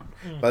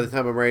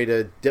I'm ready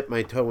to dip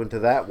my toe into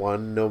that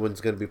one, no one's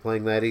going to be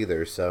playing that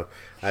either. So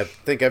I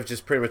think I've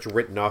just pretty much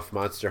written off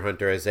Monster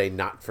Hunter as a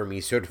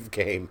not-for-me sort of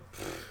game.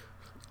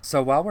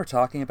 So while we're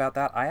talking about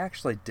that, I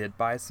actually did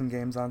buy some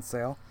games on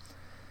sale.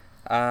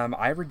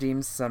 I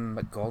redeemed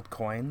some gold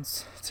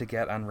coins to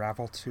get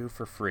Unravel 2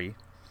 for free.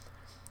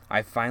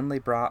 I finally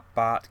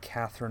bought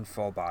Catherine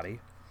Fullbody.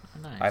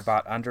 Nice. I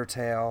bought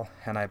Undertale,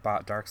 and I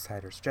bought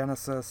Darksiders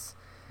Genesis,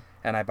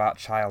 and I bought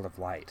Child of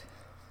Light.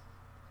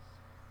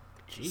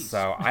 Jeez.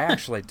 So I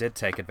actually did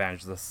take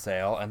advantage of this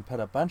sale and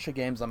put a bunch of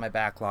games on my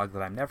backlog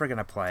that I'm never going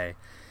to play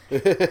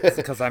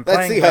because I'm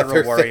playing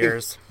Hyrule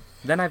Warriors.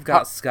 Then I've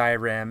got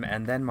Skyrim,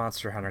 and then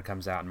Monster Hunter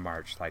comes out in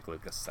March, like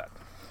Lucas said.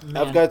 Man.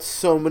 I've got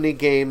so many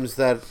games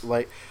that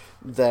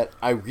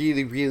I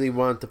really, really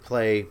want to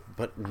play,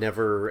 but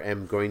never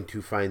am going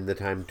to find the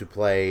time to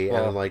play. And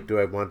I'm like, do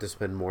I want to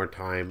spend more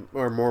time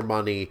or more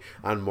money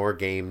on more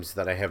games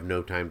that I have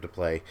no time to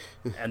play?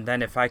 And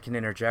then if I can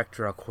interject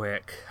real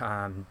quick,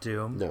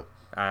 Doom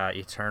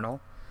Eternal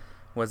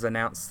was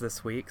announced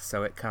this week,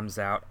 so it comes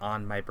out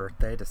on my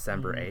birthday,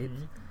 December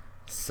 8th.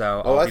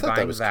 So I'll be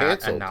buying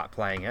that and not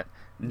playing it.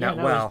 His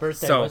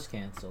birthday was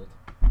canceled.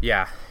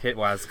 Yeah, it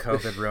was.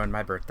 COVID ruined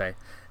my birthday.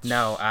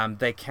 No,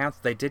 they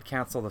did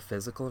cancel the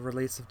physical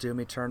release of Doom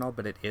Eternal,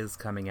 but it is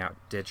coming out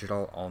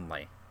digital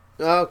only.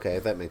 Okay,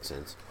 that makes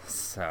sense.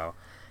 So,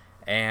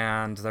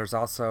 and there's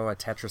also a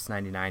Tetris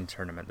 99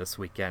 tournament this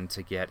weekend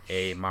to get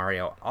a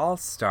Mario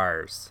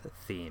All-Stars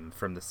theme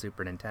from the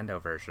Super Nintendo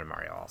version of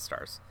Mario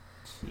All-Stars.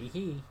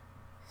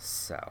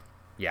 So,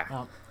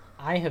 yeah.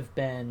 I have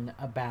been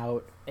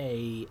about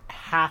a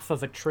half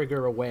of a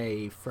trigger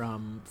away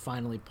from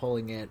finally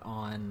pulling it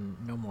on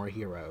No More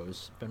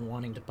Heroes. Been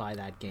wanting to buy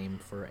that game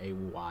for a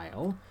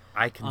while.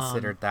 I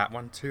considered that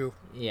one too.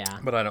 Yeah.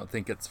 But I don't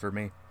think it's for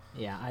me.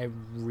 Yeah, I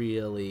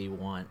really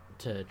want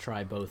to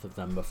try both of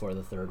them before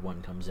the third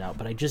one comes out,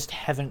 but I just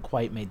haven't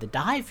quite made the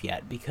dive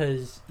yet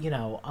because, you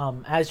know,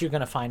 as you're going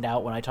to find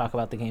out when I talk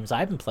about the games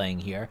I've been playing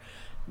here,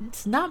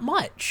 it's not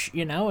much,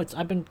 you know?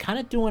 I've been kind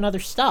of doing other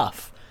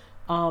stuff.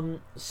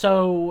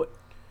 So,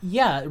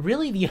 yeah,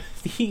 really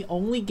the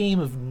only game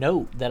of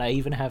note that I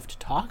even have to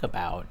talk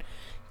about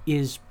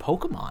is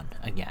Pokemon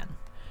again.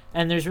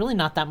 And there's really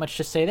not that much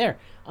to say there.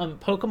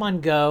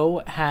 Pokemon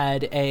Go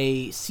had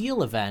a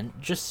Seal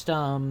event just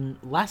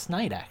last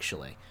night,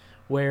 actually,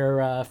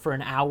 where for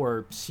an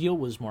hour, Seal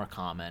was more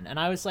common. And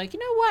I was like, you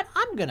know what?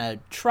 I'm going to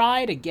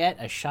try to get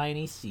a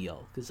shiny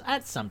Seal, because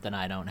that's something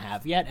I don't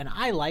have yet, and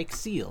I like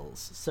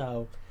Seals.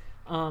 So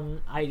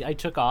I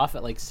took off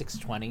at like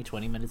 6:20,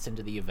 20 minutes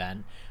into the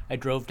event. I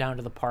drove down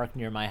to the park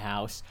near my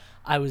house.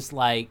 I was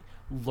like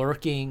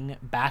lurking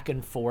back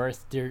and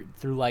forth through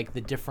like the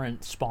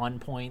different spawn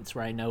points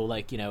where I know,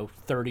 like,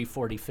 30,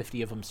 40,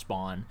 50 of them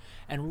spawn.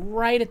 And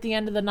right at the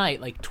end of the night,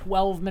 like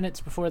 12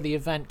 minutes before the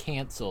event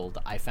canceled,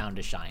 I found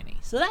a shiny.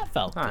 So that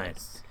felt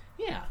Nice.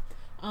 good. Yeah.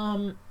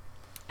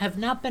 Have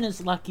not been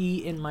as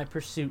lucky in my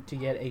pursuit to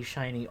get a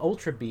shiny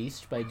Ultra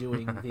Beast by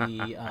doing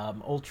the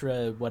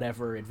Ultra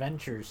whatever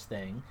Adventures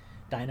thing,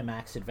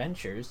 Dynamax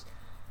Adventures.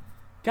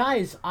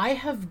 Guys, I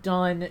have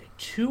done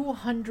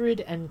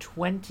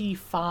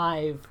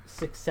 225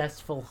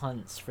 successful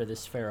hunts for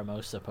this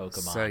Pheromosa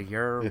Pokemon. So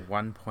you're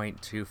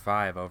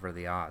 1.25 over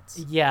the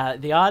odds. Yeah,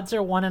 the odds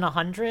are 1 in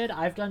 100.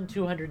 I've done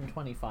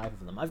 225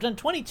 of them. I've done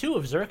 22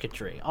 of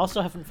Xurkitree.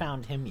 Also haven't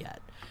found him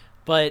yet.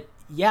 But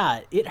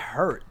yeah, it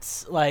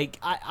hurts. Like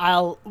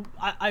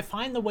I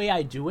find the way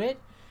I do it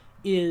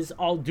is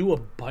I'll do a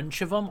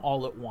bunch of them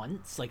all at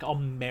once. Like I'll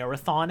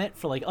marathon it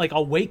for like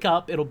I'll wake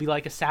up, it'll be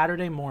like a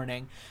Saturday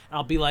morning, and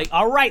I'll be like,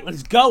 all right,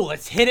 let's go,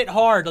 let's hit it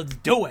hard, let's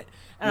do it.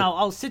 And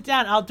I'll sit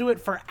down, I'll do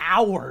it for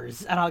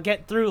hours, and I'll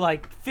get through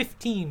like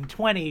 15,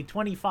 20,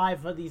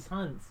 25 of these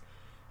hunts.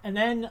 And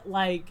then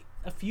like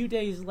a few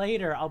days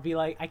later, I'll be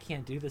like, I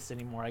can't do this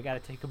anymore, I gotta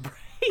take a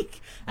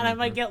break. And I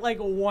might get like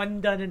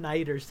one done a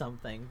night or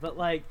something. But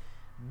like,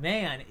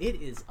 man,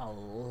 it is a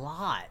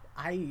lot.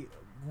 I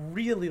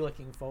really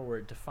looking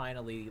forward to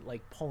finally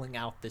like pulling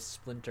out this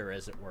splinter,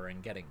 as it were,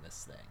 and getting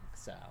this thing.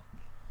 So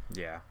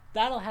Yeah.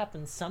 that'll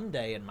happen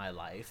someday in my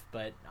life,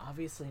 but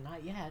obviously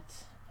not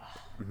yet.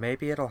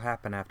 Maybe it'll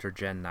happen after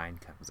Gen 9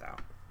 comes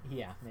out.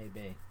 Yeah,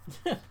 maybe.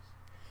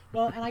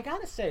 Well, and I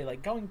gotta say,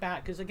 like, going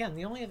back, because again,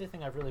 the only other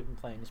thing I've really been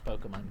playing is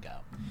Pokemon Go,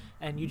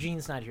 and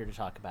Eugene's not here to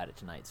talk about it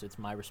tonight, so it's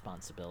my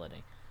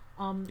responsibility.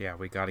 Yeah,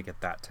 we got to get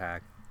that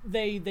tag.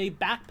 They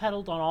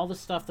backpedaled on all the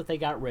stuff that they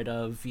got rid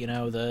of.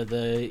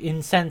 The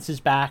incense is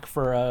back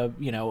for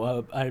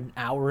an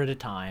hour at a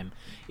time.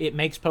 It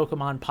makes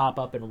Pokemon pop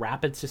up in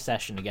rapid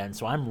succession again,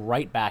 so I'm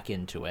right back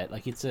into it.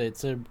 Like it's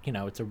a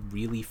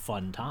really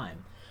fun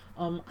time.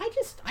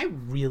 I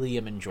really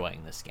am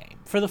enjoying this game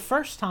for the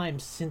first time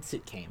since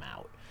it came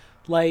out.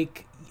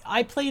 Like,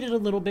 I played it a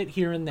little bit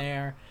here and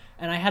there,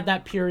 and I had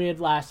that period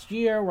last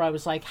year where I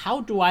was like,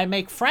 how do I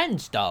make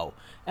friends, though?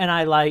 And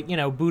I,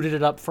 booted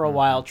it up for a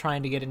while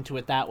trying to get into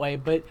it that way,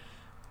 but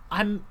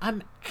I'm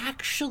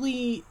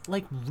actually,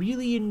 like,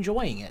 really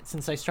enjoying it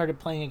since I started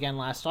playing again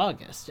last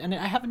August, and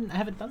I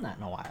haven't done that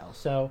in a while,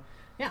 so...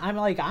 Yeah,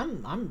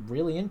 I'm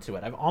really into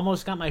it. I've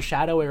almost got my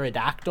Shadow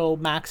Aerodactyl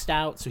maxed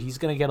out, so he's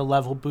going to get a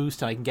level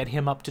boost, and I can get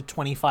him up to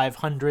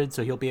 2,500,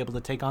 so he'll be able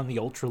to take on the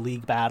Ultra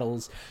League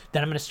battles.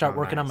 Then I'm going to start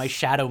working on my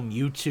Shadow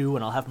Mewtwo,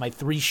 and I'll have my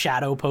 3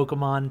 Shadow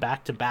Pokemon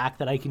back-to-back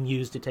that I can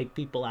use to take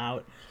people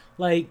out.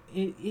 Like,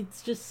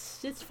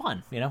 it's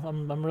fun,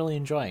 I'm really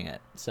enjoying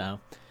it, so...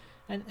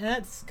 And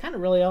that's kind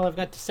of really all I've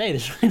got to say.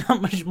 There's really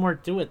not much more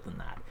to it than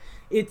that.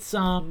 It's,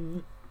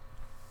 I've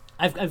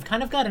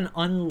kind of got an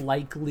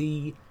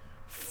unlikely...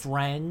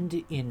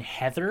 friend in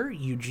Heather,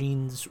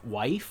 Eugene's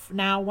wife,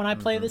 now when I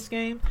play this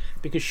game,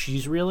 because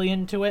she's really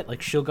into it.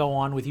 Like, she'll go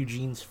on with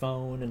Eugene's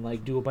phone and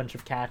like do a bunch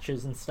of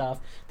catches and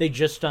stuff. They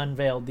just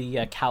unveiled the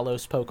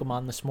Kalos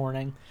Pokemon this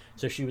morning,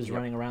 so she was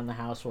running around the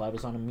house while I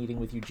was on a meeting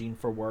with Eugene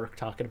for work,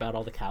 talking about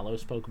all the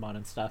Kalos Pokemon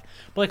and stuff.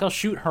 But like, I'll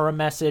shoot her a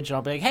message and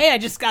I'll be like, hey, I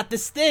just got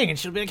this thing, and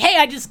she'll be like, hey,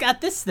 I just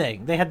got this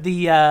thing. They had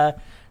the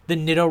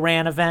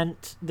Nidoran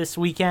event this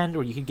weekend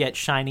where you could get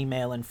shiny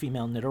male and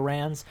female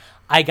Nidorans.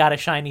 I got a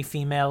shiny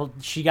female.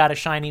 She got a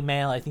shiny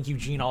male. I think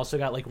Eugene also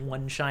got like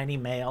 1 shiny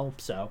male.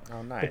 So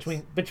nice.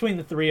 Between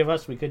the 3 of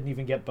us, we couldn't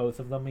even get both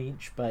of them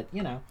each. But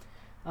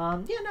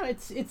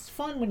it's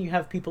fun when you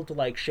have people to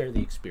like share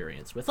the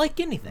experience with, like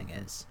anything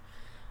is.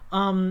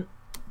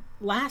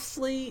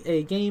 Lastly,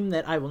 a game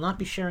that I will not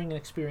be sharing an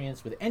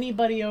experience with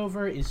anybody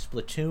over is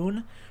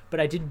Splatoon,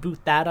 but I did boot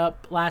that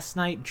up last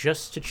night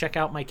just to check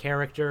out my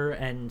character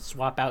and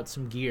swap out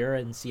some gear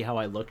and see how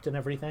I looked and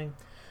everything.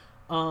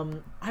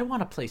 I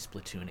want to play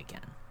Splatoon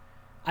again.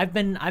 I've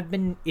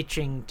been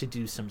itching to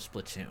do some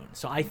Splatoon,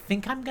 so I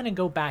think I'm gonna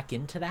go back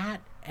into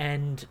that,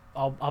 and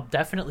I'll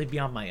definitely be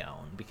on my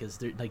own because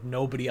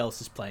nobody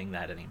else is playing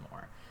that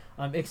anymore,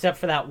 except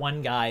for that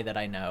one guy that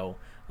I know.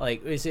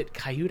 Like, is it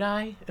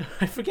Kyudai?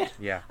 I forget.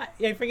 Yeah.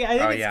 I forget. I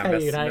think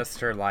it's Kyudai.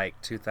 Mr. like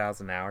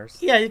 2,000 hours.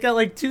 Yeah, he's got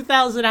like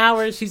 2,000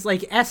 hours. He's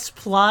like S+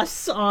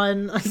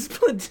 on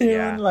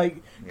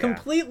Splatoon,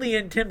 completely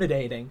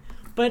intimidating.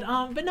 But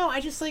no, I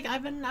just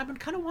I've been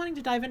kind of wanting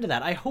to dive into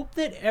that. I hope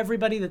that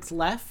everybody that's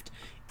left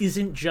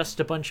isn't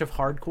just a bunch of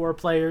hardcore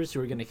players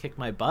who are going to kick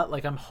my butt.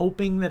 Like, I'm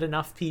hoping that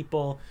enough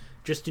people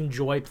just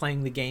enjoy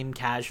playing the game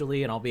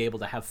casually and I'll be able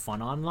to have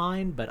fun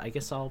online, but I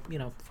guess I'll,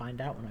 find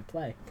out when I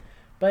play.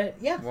 But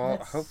yeah. Well,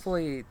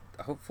 hopefully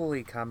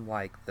come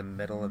like the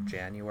middle of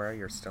January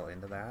you're still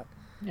into that.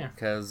 Yeah.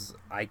 Because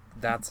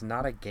that's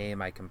not a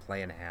game I can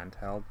play in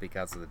handheld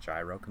because of the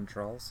gyro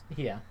controls.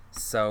 Yeah.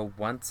 So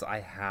once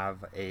I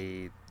have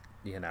a,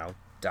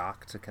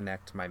 dock to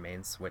connect my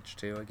main Switch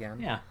to again.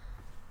 Yeah.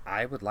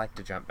 I would like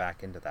to jump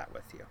back into that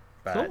with you,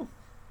 but Cool.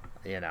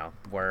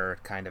 We're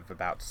kind of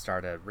about to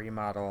start a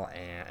remodel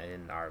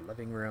in our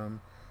living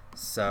room,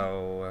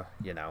 so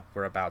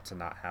we're about to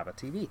not have a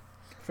TV.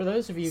 For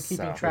those of you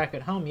keeping So- track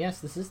at home, yes,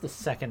 this is the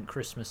second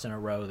Christmas in a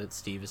row that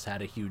Steve has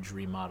had a huge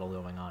remodel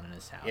going on in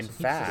his house. In He's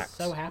fact, just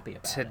so happy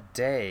about it.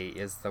 today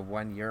is the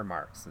 1 year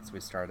mark since we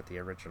started the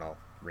original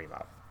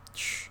remodel.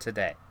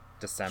 Today,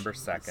 December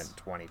 2nd,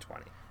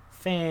 2020.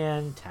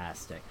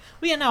 Fantastic.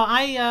 Well, yeah, no,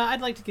 I'd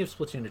like to give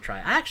Splatoon a try.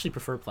 I actually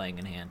prefer playing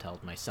in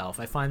handheld myself.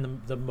 I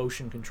find the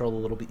motion control a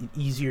little bit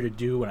easier to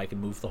do when I can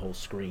move the whole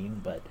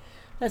screen, but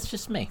that's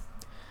just me.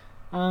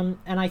 And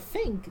I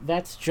think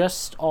that's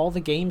just all the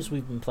games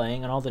we've been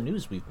playing and all the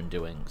news we've been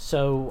doing.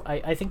 So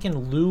I think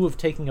in lieu of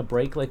taking a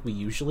break like we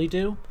usually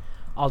do,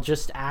 I'll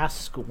just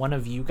ask one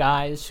of you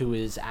guys who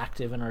is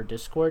active in our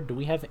Discord, do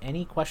we have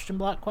any question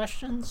block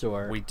questions?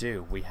 Or We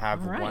do. We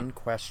have All right. one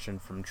question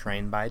from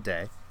Train by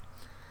Day.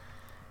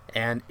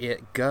 And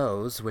it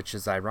goes, which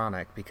is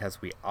ironic because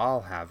we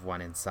all have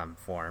one in some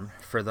form.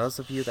 For those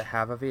of you that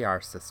have a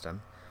VR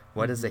system,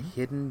 what is a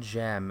hidden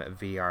gem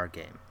VR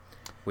game?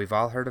 We've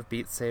all heard of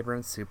Beat Saber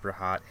and Super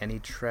Hot. Any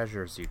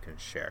treasures you can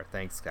share?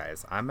 Thanks,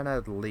 guys. I'm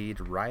going to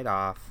lead right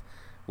off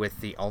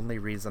with the only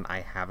reason I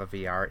have a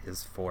VR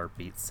is for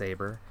Beat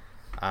Saber.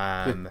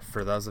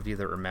 For those of you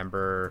that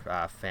remember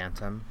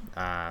Phantom,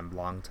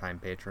 longtime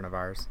patron of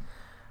ours,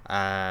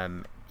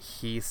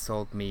 he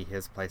sold me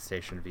his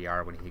PlayStation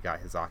VR when he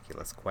got his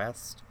Oculus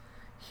Quest.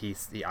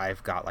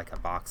 I've got like a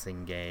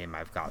boxing game,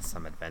 I've got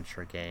some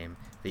adventure game.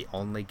 The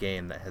only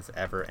game that has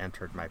ever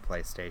entered my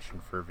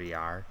PlayStation for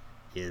VR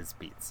is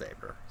Beat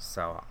Saber.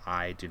 So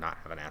I do not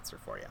have an answer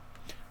for you.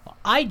 Well,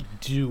 I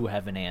do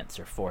have an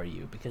answer for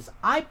you because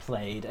I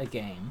played a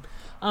game.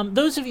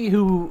 Those of you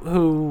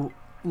who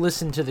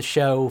listened to the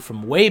show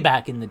from way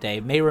back in the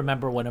day may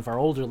remember one of our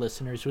older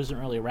listeners who isn't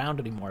really around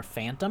anymore,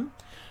 Phantom.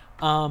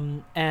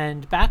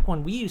 And back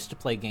when we used to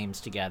play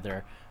games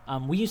together,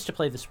 we used to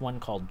play this one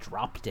called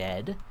Drop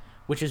Dead,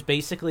 which is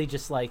basically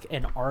just like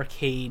an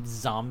arcade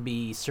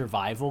zombie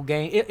survival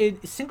game.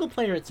 Single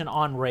player, it's an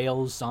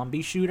on-rails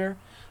zombie shooter,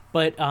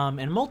 but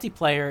in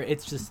multiplayer,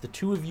 it's just the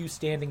two of you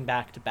standing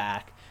back to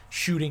back,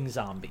 shooting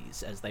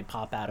zombies as they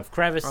pop out of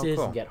crevices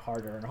cool. and get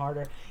harder and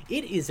harder.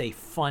 It is a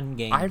fun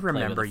game. I to play with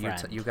remember a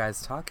friend. you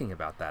guys talking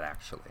about that,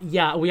 actually.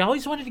 Yeah, we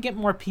always wanted to get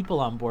more people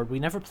on board. We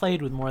never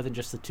played with more than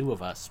just the two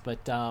of us,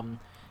 but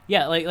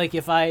yeah, like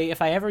if I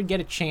ever get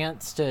a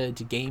chance to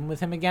game with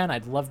him again,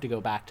 I'd love to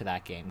go back to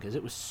that game because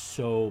it was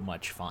so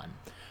much fun.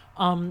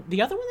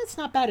 The other one that's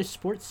not bad is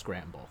Sports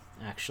Scramble,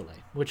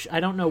 actually, which I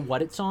don't know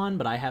what it's on,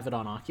 but I have it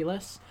on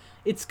Oculus.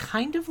 It's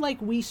kind of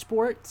like Wii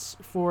Sports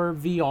for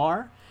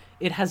VR.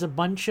 It has a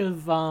bunch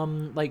of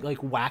like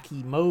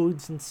wacky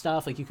modes and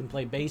stuff. Like you can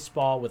play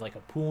baseball with like a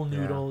pool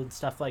noodle and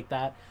stuff like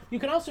that. You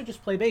can also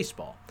just play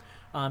baseball.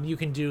 You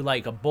can do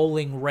like a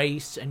bowling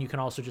race, and you can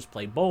also just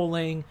play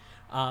bowling.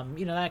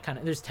 That kind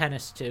of. There's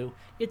tennis too.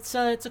 It's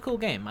a cool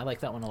game. I like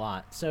that one a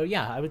lot. So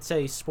yeah, I would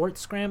say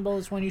Sports Scramble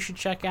is one you should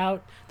check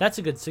out. That's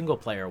a good single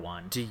player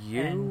one.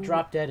 And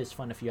Drop Dead is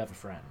fun if you have a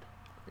friend.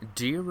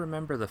 Do you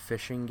remember the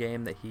fishing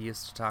game that he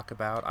used to talk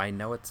about? I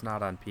know it's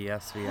not on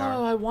PSVR.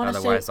 Oh, I want to say.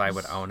 Otherwise, I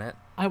would own it.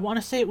 I want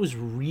to say it was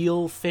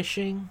Real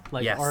Fishing,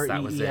 like Yes,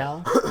 that was it.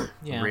 REEL.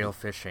 Yeah. Real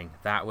Fishing.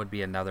 That would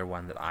be another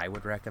one that I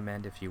would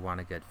recommend if you want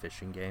a good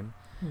fishing game.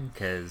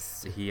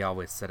 Because he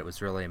always said it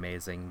was really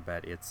amazing,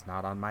 but it's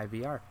not on my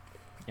VR.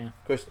 Yeah.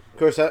 Of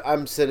course,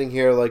 I'm sitting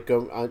here like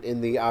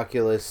in the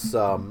Oculus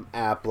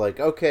app, like,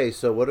 okay,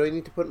 so what do I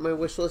need to put in my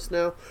wish list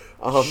now?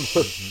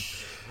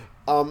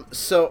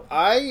 So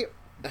I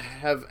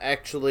have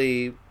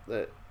actually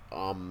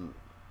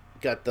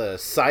got the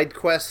side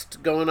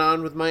quest going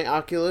on with my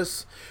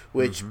Oculus,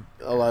 which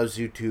allows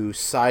you to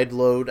side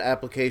load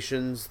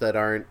applications that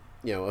aren't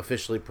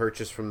officially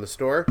purchased from the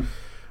store.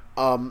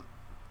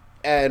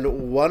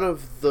 And one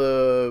of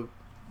the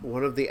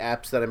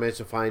apps that I managed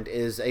to find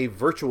is a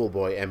Virtual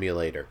Boy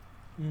emulator.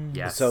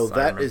 Yes, So I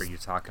that remember is- you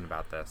talking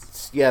about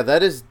this. Yeah,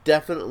 that is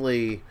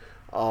definitely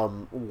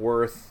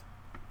worth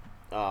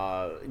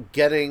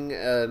getting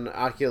an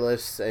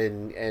Oculus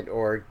and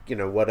or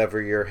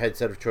whatever your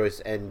headset of choice,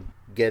 and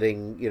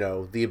getting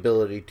the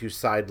ability to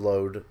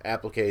sideload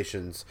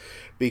applications,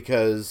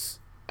 because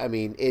I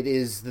mean it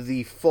is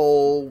the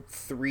full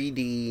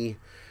 3D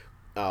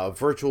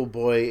Virtual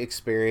Boy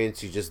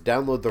experience. You just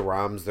download the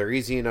ROMs. They're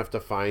easy enough to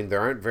find. There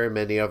aren't very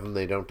many of them.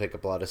 They don't take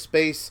up a lot of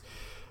space.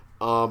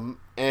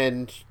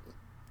 And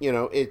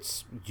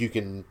you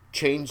can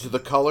change the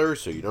color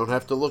so you don't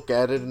have to look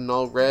at it in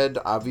all red.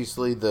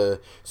 Obviously, the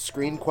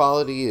screen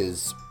quality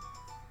is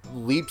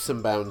leaps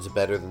and bounds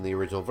better than the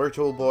original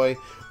Virtual Boy.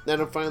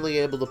 And I'm finally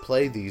able to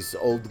play these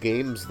old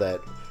games that,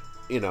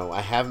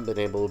 I haven't been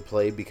able to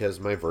play because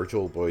my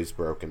Virtual Boy's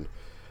broken.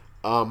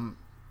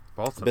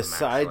 Both of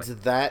Besides them,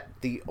 actually. that,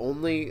 the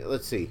only...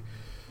 Let's see.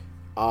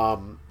 I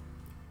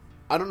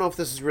don't know if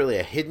this is really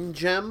a hidden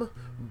gem.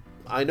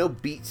 I know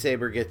Beat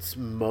Saber gets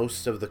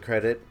most of the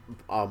credit.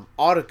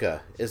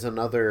 Audica is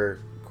another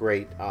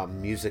great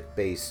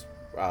music-based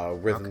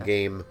rhythm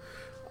game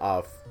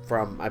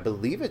from, I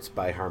believe it's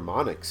by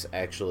Harmonix,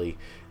 actually.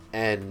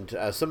 And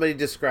somebody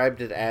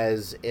described it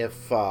as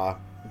if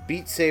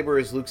Beat Saber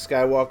is Luke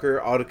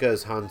Skywalker, Audica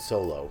is Han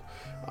Solo.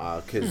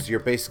 Because you're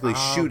basically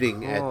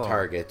shooting at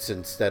targets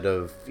instead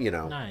of,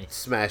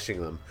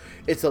 smashing them.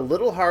 It's a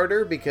little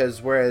harder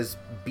because whereas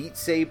Beat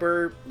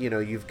Saber,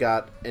 you've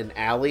got an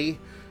alley,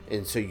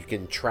 and so you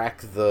can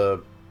track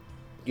the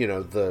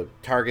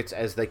targets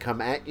as they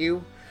come at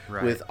you.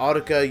 Right. With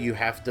Audica, you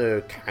have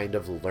to kind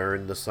of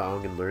learn the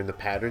song and learn the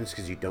patterns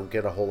because you don't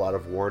get a whole lot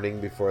of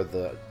warning before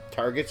the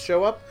targets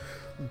show up.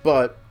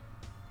 But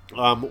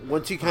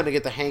once you kind of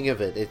get the hang of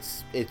it,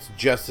 it's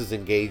just as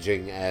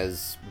engaging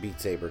as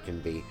Beat Saber can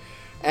be.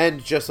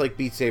 And just like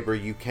Beat Saber,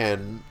 you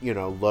can,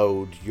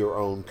 load your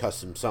own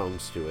custom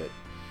songs to it.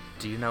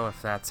 Do you know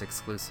if that's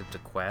exclusive to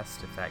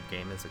Quest, if that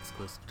game is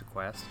exclusive to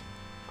Quest?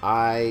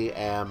 I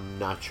am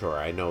not sure.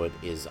 I know it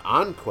is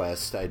on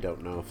Quest. I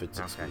don't know if it's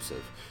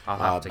exclusive. I'll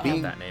have to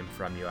get that name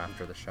from you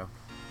after the show.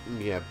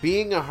 Yeah,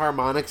 being a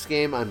Harmonix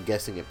game, I'm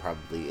guessing it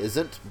probably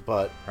isn't,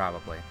 but...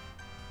 Probably.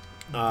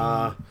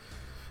 And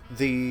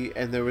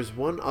there was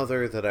one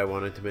other that I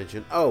wanted to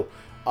mention.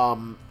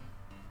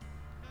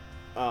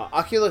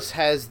 Oculus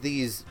has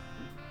these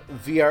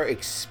VR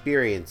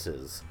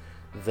experiences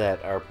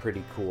that are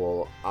pretty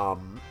cool.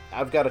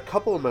 I've got a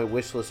couple on my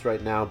wish list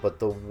right now, but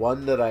the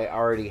one that I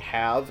already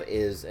have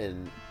is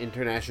an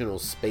International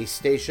Space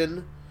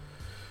Station,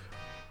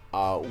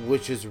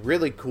 which is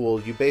really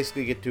cool. You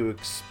basically get to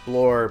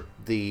explore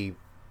the,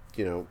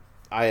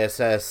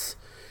 ISS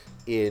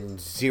in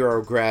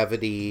zero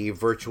gravity,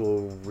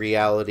 virtual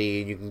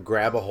reality. You can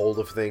grab a hold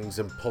of things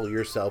and pull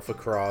yourself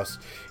across.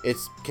 It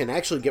can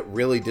actually get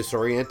really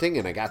disorienting,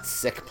 and I got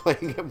sick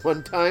playing it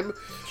one time.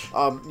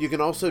 You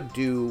can also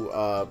do,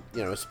 a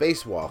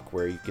spacewalk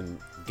where you can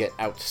get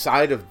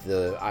outside of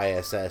the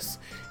ISS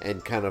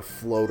and kind of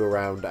float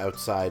around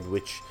outside,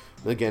 which,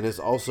 again, is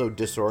also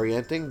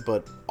disorienting,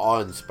 but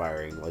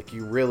awe-inspiring. Like,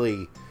 you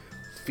really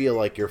feel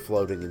like you're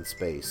floating in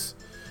space.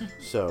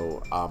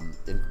 So,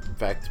 in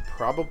fact,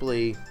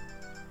 probably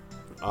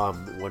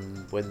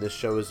when this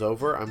show is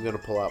over, I'm going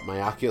to pull out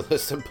my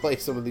Oculus and play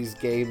some of these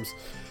games.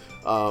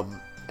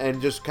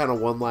 And just kind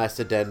of one last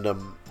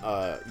addendum,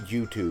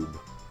 YouTube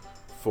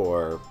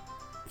for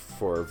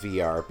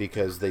VR,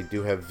 because they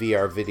do have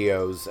VR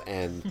videos,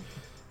 and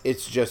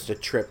it's just a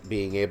trip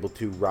being able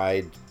to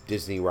ride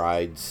Disney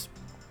rides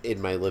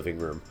in my living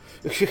room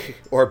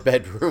or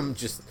bedroom.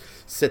 Just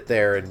sit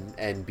there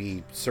and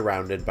be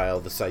surrounded by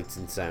all the sights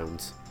and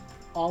sounds.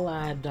 I'll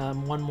add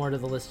one more to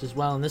the list as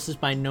well, and this is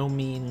by no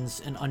means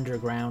an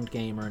underground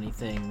game or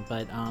anything,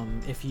 but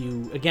if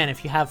you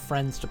have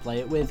friends to play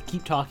it with,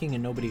 Keep Talking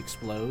and Nobody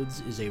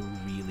Explodes is a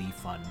really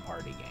fun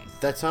party game.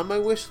 That's on my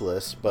wish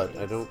list, but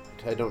I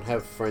don't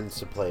have friends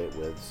to play it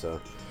with,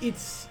 so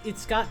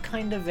it's got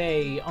kind of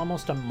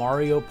almost a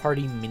Mario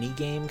Party mini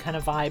game kind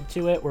of vibe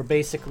to it, where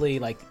basically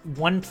like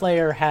one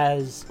player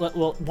has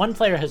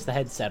the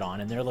headset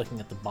on and they're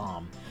looking at the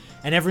bomb,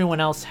 and everyone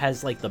else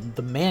has like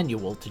the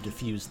manual to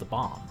defuse the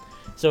bomb.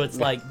 So it's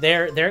like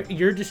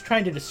you're just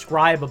trying to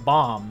describe a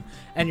bomb,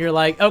 and you're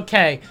like,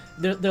 okay,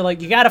 they're like,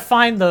 you got to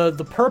find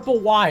the purple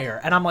wire,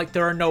 and I'm like,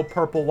 there are no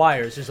purple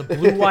wires. There's a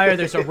blue wire,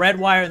 there's a red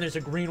wire, and there's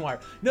a green wire.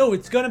 No,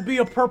 it's gonna be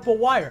a purple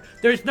wire.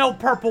 There's no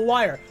purple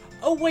wire.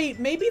 Oh wait,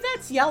 maybe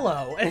that's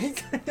yellow. And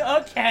it's like,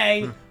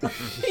 okay,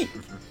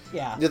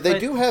 yeah. They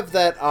do have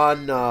that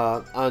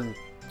on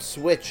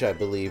Switch, I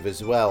believe,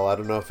 as well. I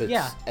don't know if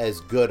it's as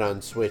good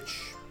on Switch.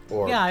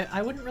 Yeah,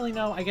 I wouldn't really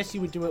know. I guess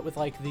you would do it with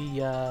like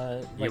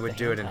the. You would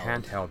do it in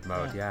handheld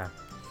mode, yeah.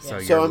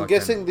 So I'm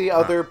guessing the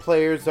other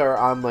players are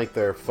on like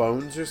their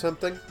phones or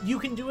something. You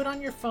can do it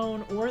on your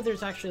phone, or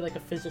there's actually like a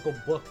physical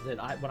book that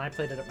when I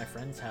played it at my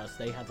friend's house,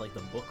 they had like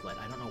the booklet.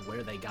 I don't know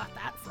where they got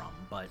that from,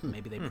 but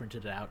maybe they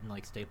printed it out and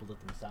like stapled it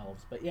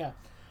themselves. But yeah.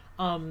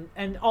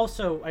 And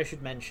also I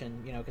should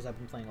mention, because I've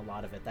been playing a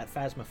lot of it, that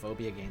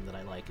Phasmophobia game that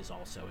I like is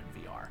also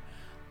in VR.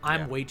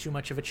 I'm way too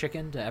much of a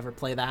chicken to ever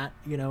play that,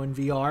 in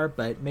VR,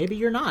 but maybe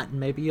you're not, and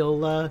maybe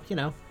you'll,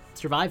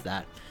 survive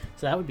that.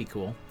 So that would be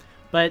cool.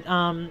 But,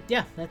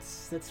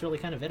 that's really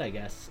kind of it, I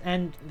guess.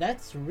 And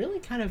that's really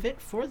kind of it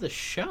for the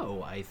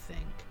show, I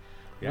think.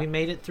 Yeah. We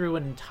made it through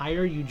an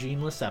entire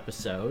Eugene-less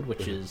episode,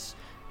 which is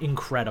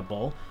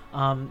incredible.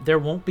 There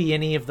won't be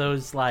any of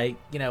those,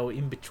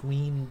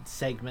 in-between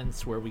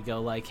segments where we go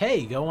like,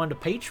 hey, go onto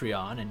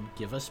Patreon and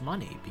give us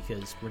money,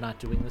 because we're not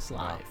doing this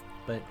live.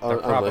 But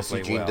unless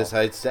Eugene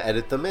decides to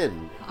edit them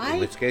in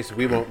which case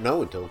we won't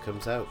know until it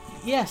comes out.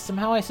 Yeah,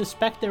 somehow I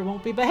suspect there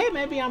won't be, but hey,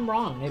 maybe I'm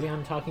wrong. Maybe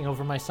I'm talking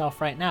over myself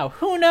right now.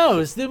 Who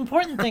knows? The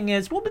important thing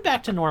is we'll be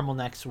back to normal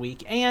next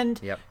week, and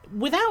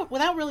without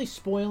really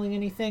spoiling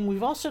anything,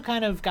 we've also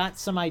kind of got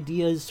some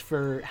ideas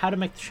for how to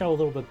make the show a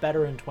little bit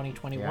better in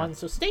 2021.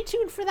 So stay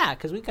tuned for that,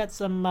 because we've got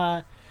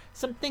some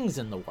things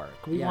in the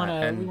work. We want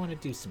to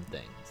do some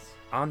things.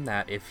 On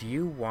that, if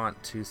you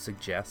want to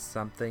suggest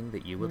something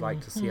that you would like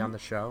to see on the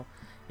show,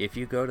 if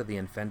you go to the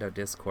Infendo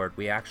Discord,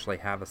 we actually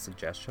have a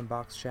suggestion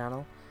box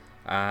channel,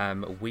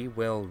 We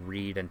will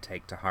read and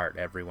take to heart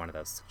every one of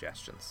those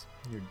suggestions.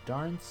 You're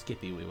darn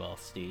skippy we will,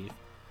 Steve.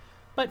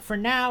 But for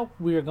now,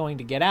 we are going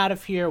to get out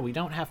of here. We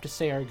don't have to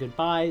say our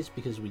goodbyes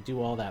because we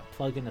do all that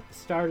plug-in at the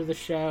start of the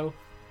show.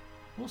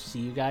 We'll see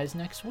you guys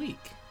next week.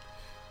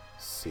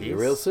 See you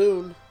real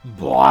soon.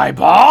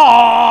 Bye-bye!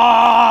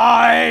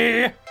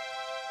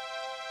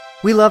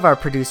 We love our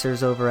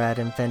producers over at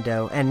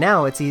Infendo, and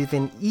now it's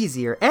even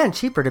easier and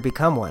cheaper to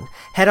become one.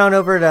 Head on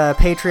over to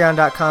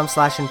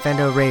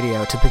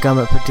patreon.com/InfendoRadio to become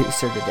a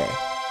producer today.